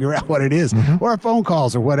you figure out what it is. Or phone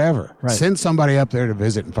calls or whatever. Right. Send somebody up there to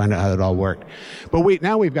visit and find out how it all worked. But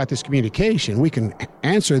now we've got this communication. We can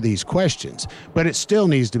answer these questions, but it still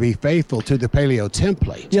needs to be faithful to the Paleo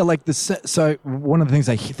template. Yeah, like so one of the things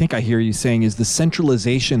I think I hear you saying is the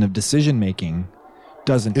centralization of decision making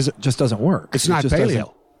just doesn't work. It's not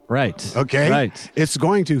Paleo. Right. Okay. Right. It's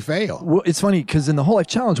going to fail. Well, it's funny because in the Whole Life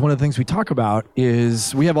Challenge, one of the things we talk about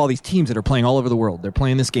is we have all these teams that are playing all over the world. They're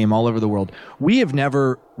playing this game all over the world. We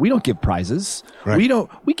don't give prizes. Right.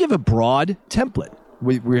 We give a broad template.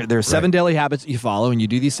 There are 7 daily habits that you follow, and you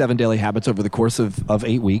do these 7 daily habits over the course of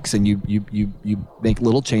 8 weeks, and you make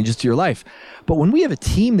little changes to your life. But when we have a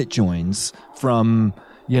team that joins from,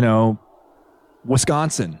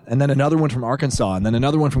 Wisconsin, and then another one from Arkansas, and then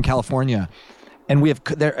another one from California, and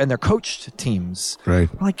they're coached teams. Right.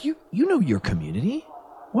 Like you know your community.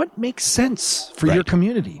 What makes sense for your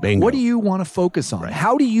community? Bingo. What do you want to focus on? Right.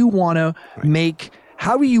 How do you want to make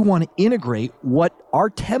How do you want to integrate what our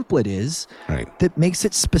template is that makes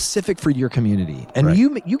it specific for your community? And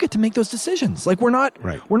you get to make those decisions. Like we're not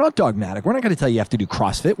dogmatic. We're not going to tell you have to do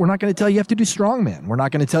CrossFit. We're not going to tell you have to do strongman. We're not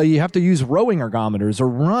going to tell you have to use rowing ergometers or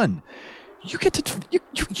run. You get to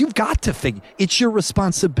you've got to figure. It's your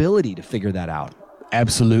responsibility to figure that out.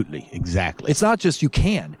 Absolutely, exactly. It's not just you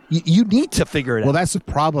can. You need to figure it out. Well, that's the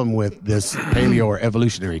problem with this paleo or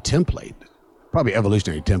evolutionary template. Probably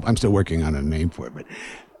evolutionary template. I'm still working on a name for it,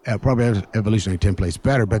 but probably evolutionary template's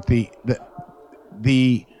better. But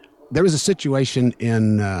there was a situation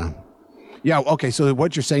in. So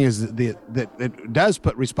what you're saying is that it does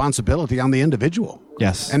put responsibility on the individual.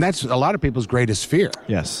 Yes, and that's a lot of people's greatest fear.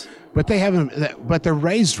 Yes. But they're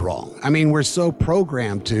raised wrong. I mean, we're so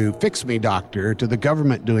programmed to fix me, doctor, to the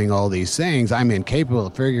government doing all these things. I'm incapable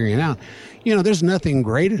of figuring it out. You know, there's nothing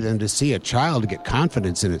greater than to see a child get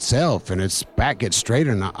confidence in itself and its back get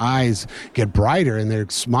straighter and the eyes get brighter and they're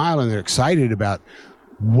smiling and they're excited about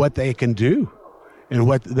what they can do and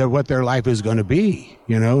what their life is going to be.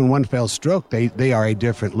 You know, in one fell stroke, they are a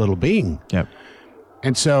different little being. Yep.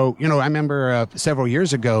 And so, you know, I remember several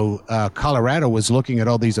years ago, Colorado was looking at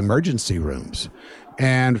all these emergency rooms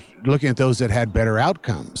and looking at those that had better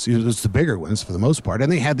outcomes. It was the bigger ones for the most part.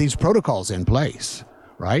 And they had these protocols in place,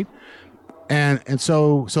 right? And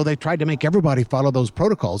so they tried to make everybody follow those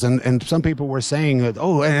protocols. And some people were saying that,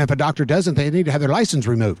 and if a doctor doesn't, they need to have their license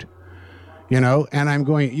removed, you know? And I'm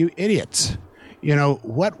going, you idiots. You know,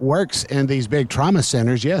 what works in these big trauma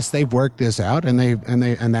centers, yes, they've worked this out and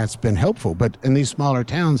that's been helpful. But in these smaller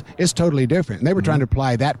towns, it's totally different. And they were trying to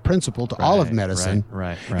apply that principle to all of medicine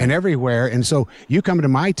and everywhere. And so you come to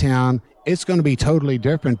my town, it's going to be totally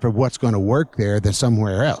different for what's going to work there than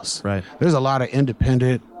somewhere else. Right. There's a lot of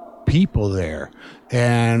independent people there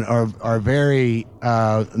and are very,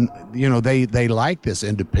 they like this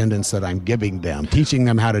independence that I'm giving them, teaching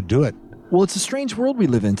them how to do it. Well, it's a strange world we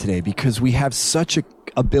live in today because we have such an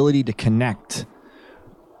ability to connect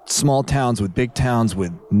small towns with big towns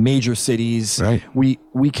with major cities. Right.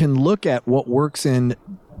 We can look at what works in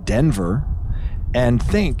Denver and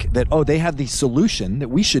think that, they have the solution that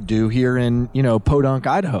we should do here in, Podunk,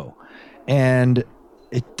 Idaho. And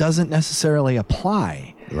it doesn't necessarily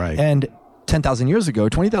apply. Right. And 10,000 years ago,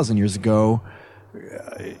 20,000 years ago,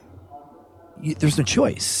 there's no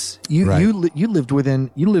choice. You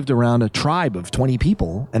lived around a tribe of 20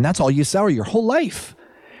 people, and that's all you saw your whole life,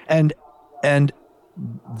 and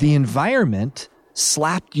the environment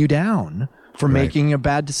slapped you down for making a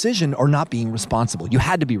bad decision or not being responsible. You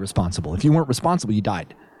had to be responsible. If you weren't responsible, you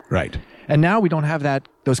died. Right. And now we don't have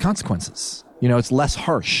those consequences. You know, it's less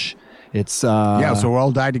harsh. It's so we'll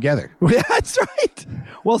all die together. That's right.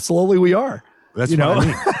 Well, slowly we are. That's what I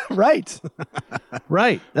mean.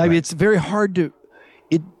 Right. I mean, it's very hard to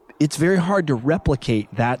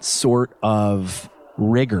replicate that sort of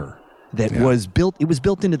rigor that was built. It was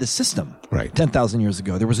built into the system 10,000 years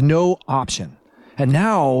ago. There was no option. And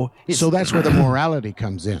now so that's where the morality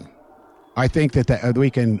comes in. I think that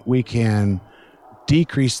we can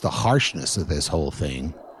decrease the harshness of this whole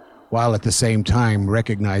thing while at the same time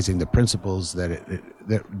recognizing the principles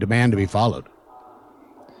that demand to be followed.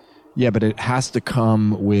 Yeah, but it has to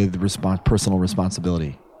come with personal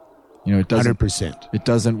responsibility. You know, it doesn't. 100%. It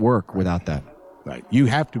doesn't work without that. Right. You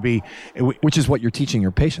have to be, which is what you're teaching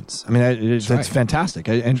your patients. I mean, that's fantastic.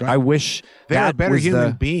 And I wish they are better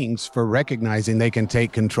human beings for recognizing they can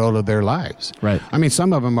take control of their lives. Right. I mean,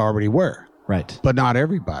 some of them already were. Right. But not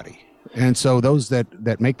everybody. And so those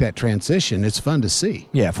that make that transition, it's fun to see.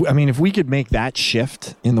 Yeah. If we could make that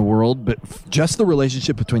shift in the world, but just the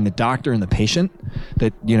relationship between the doctor and the patient,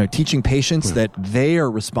 that, teaching patients that they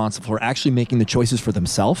are responsible for actually making the choices for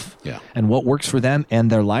themselves and what works for them and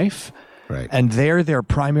their life. Right. And they're their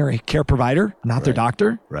primary care provider, not their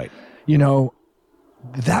doctor. Right.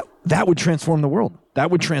 That would transform the world.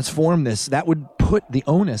 That would transform this. That would put the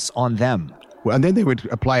onus on them. Well, and then they would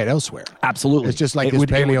apply it elsewhere. Absolutely. It's just like this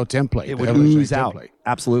paleo template. It would ooze out.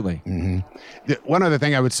 Absolutely. Mm-hmm. One other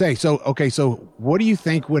thing I would say. So what do you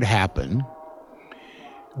think would happen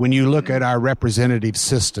when you look at our representative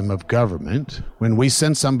system of government, when we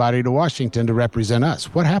send somebody to Washington to represent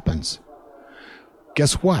us? What happens?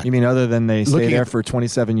 Guess what? You mean other than they stay there for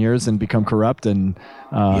 27 years and become corrupt and...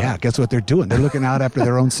 guess what they're doing? They're looking out after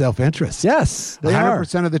their own self-interest. Yes, they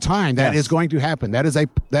 100% of the time, that is going to happen. That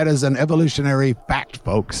is an evolutionary fact,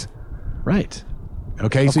 folks. Right.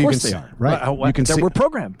 Okay, of so course you can they are. Right. You can see, we're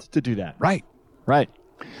programmed to do that. Right. Right.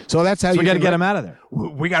 So that's how we got to get them out of there.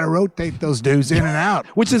 We got to rotate those dudes in and out.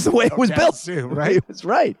 Which is the way it was built. Too, right? It was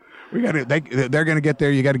right. We got to. They're going to get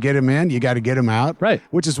there. You got to get them in. You got to get them out. Right.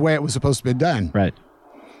 Which is the way it was supposed to be done. Right.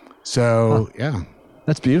 So yeah.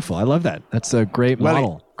 That's beautiful. I love that. That's a great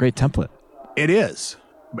model, great template. It is.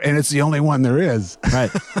 And it's the only one there is.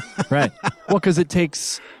 Right. Right. Well, because it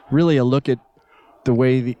takes really a look at the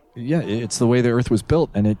way it's the way the earth was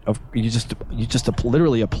built, and you just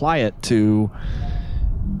literally apply it to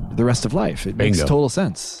the rest of life. It makes total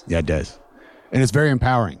sense. Yeah, it does. And it's very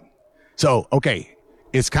empowering. So, okay,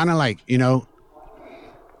 it's kind of like, now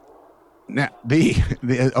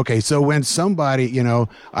so when somebody,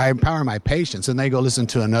 I empower my patients and they go listen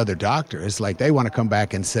to another doctor, it's like they want to come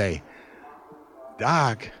back and say,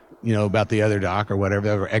 Doc, about the other doc or whatever,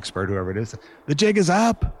 the expert, whoever it is, the jig is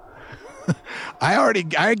up.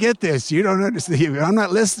 I get this. You don't understand. I'm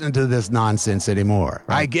not listening to this nonsense anymore.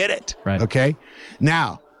 Right. I get it. Right. Okay.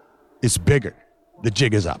 Now it's bigger. The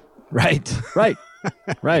jig is up. Right. Right.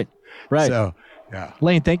 Right. Right. So, yeah.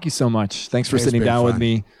 Lane, thank you so much. Thanks for sitting down with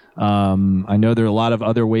me. I know there are a lot of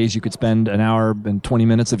other ways you could spend an hour and 20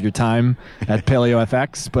 minutes of your time at Paleo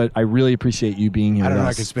FX, but I really appreciate you being here. I don't know if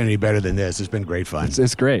I could spend any better than this. It's been great fun.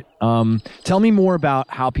 It's great. Tell me more about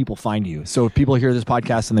how people find you. So if people hear this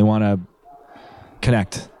podcast and they want to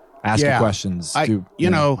connect, ask you questions.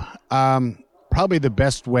 Probably the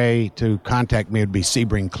best way to contact me would be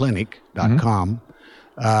sebringclinic.com.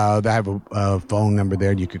 They have a phone number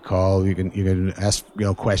there you could call. You can ask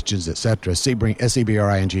questions, etc. Sebring,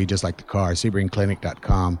 Sebring, just like the car.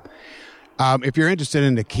 Sebringclinic.com. If you're interested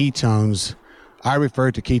in the ketones, I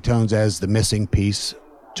refer to ketones as the missing piece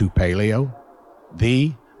to paleo.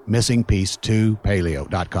 The missing piece to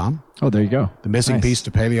paleo.com. Oh, there you go. The missing piece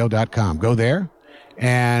to paleo.com. Go there,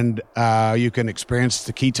 and you can experience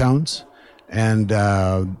the ketones. And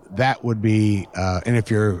that would be, and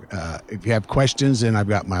if you have questions, then I've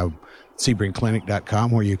got my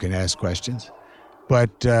sebringclinic.com where you can ask questions.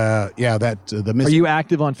 But the Are you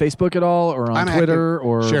active on Facebook at all, or on Twitter,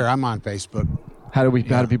 or? Sure, I'm on Facebook. How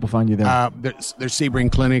do people find you there? There's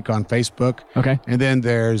Sebring Clinic on Facebook. Okay. And then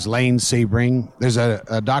there's Lane Sebring. There's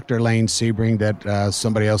a Dr. Lane Sebring that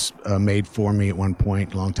somebody else made for me at one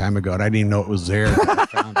point a long time ago, and I didn't even know it was there. I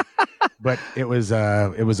found it. But it was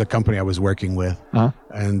a company I was working with,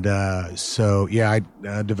 and I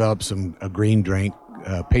developed a green drink,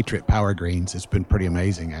 Patriot Power Greens. It's been pretty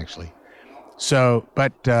amazing, actually. So,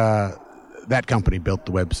 but that company built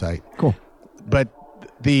the website. Cool. But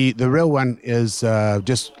the real one is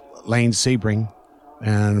just Lane Sebring,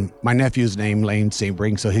 and my nephew's named Lane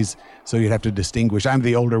Sebring, so you'd have to distinguish. I'm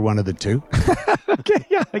the older one of the two. Okay,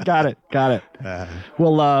 yeah, I got it.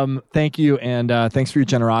 Well, thank you, and thanks for your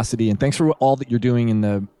generosity, and thanks for all that you're doing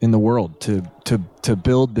in the world to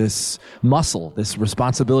build this muscle, this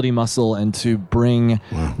responsibility muscle, and to bring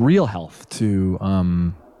real health to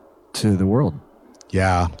the world.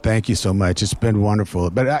 Yeah, thank you so much. It's been wonderful.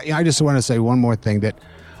 But I just want to say one more thing, that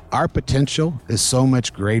our potential is so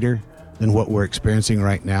much greater than what we're experiencing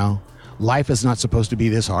right now. Life is not supposed to be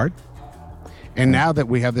this hard. And now that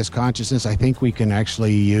we have this consciousness, I think we can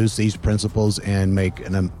actually use these principles and make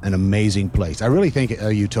an amazing place. I really think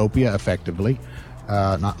a utopia, effectively,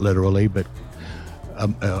 not literally, but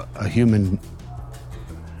a human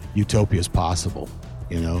utopia is possible.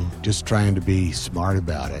 Just trying to be smart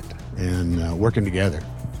about it and working together.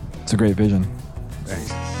 It's a great vision.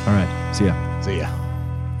 Thanks. All right. See ya. See ya.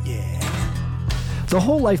 Yeah. The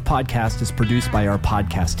Whole Life Podcast is produced by our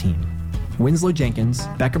podcast team: Winslow Jenkins,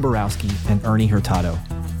 Becca Borowski, and Ernie Hurtado.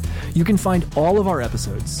 You can find all of our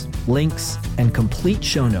episodes, links, and complete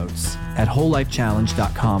show notes at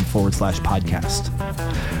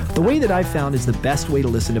wholelifechallenge.com/podcast. The way that I've found is the best way to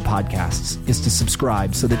listen to podcasts is to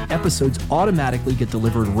subscribe so that episodes automatically get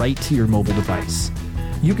delivered right to your mobile device.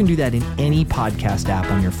 You can do that in any podcast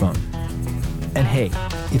app on your phone. And hey,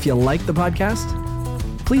 if you like the podcast,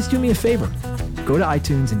 please do me a favor. Go to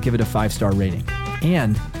iTunes and give it a 5-star rating.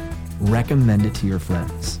 And recommend it to your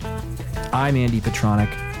friends. I'm Andy Petronic,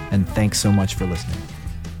 and thanks so much for listening.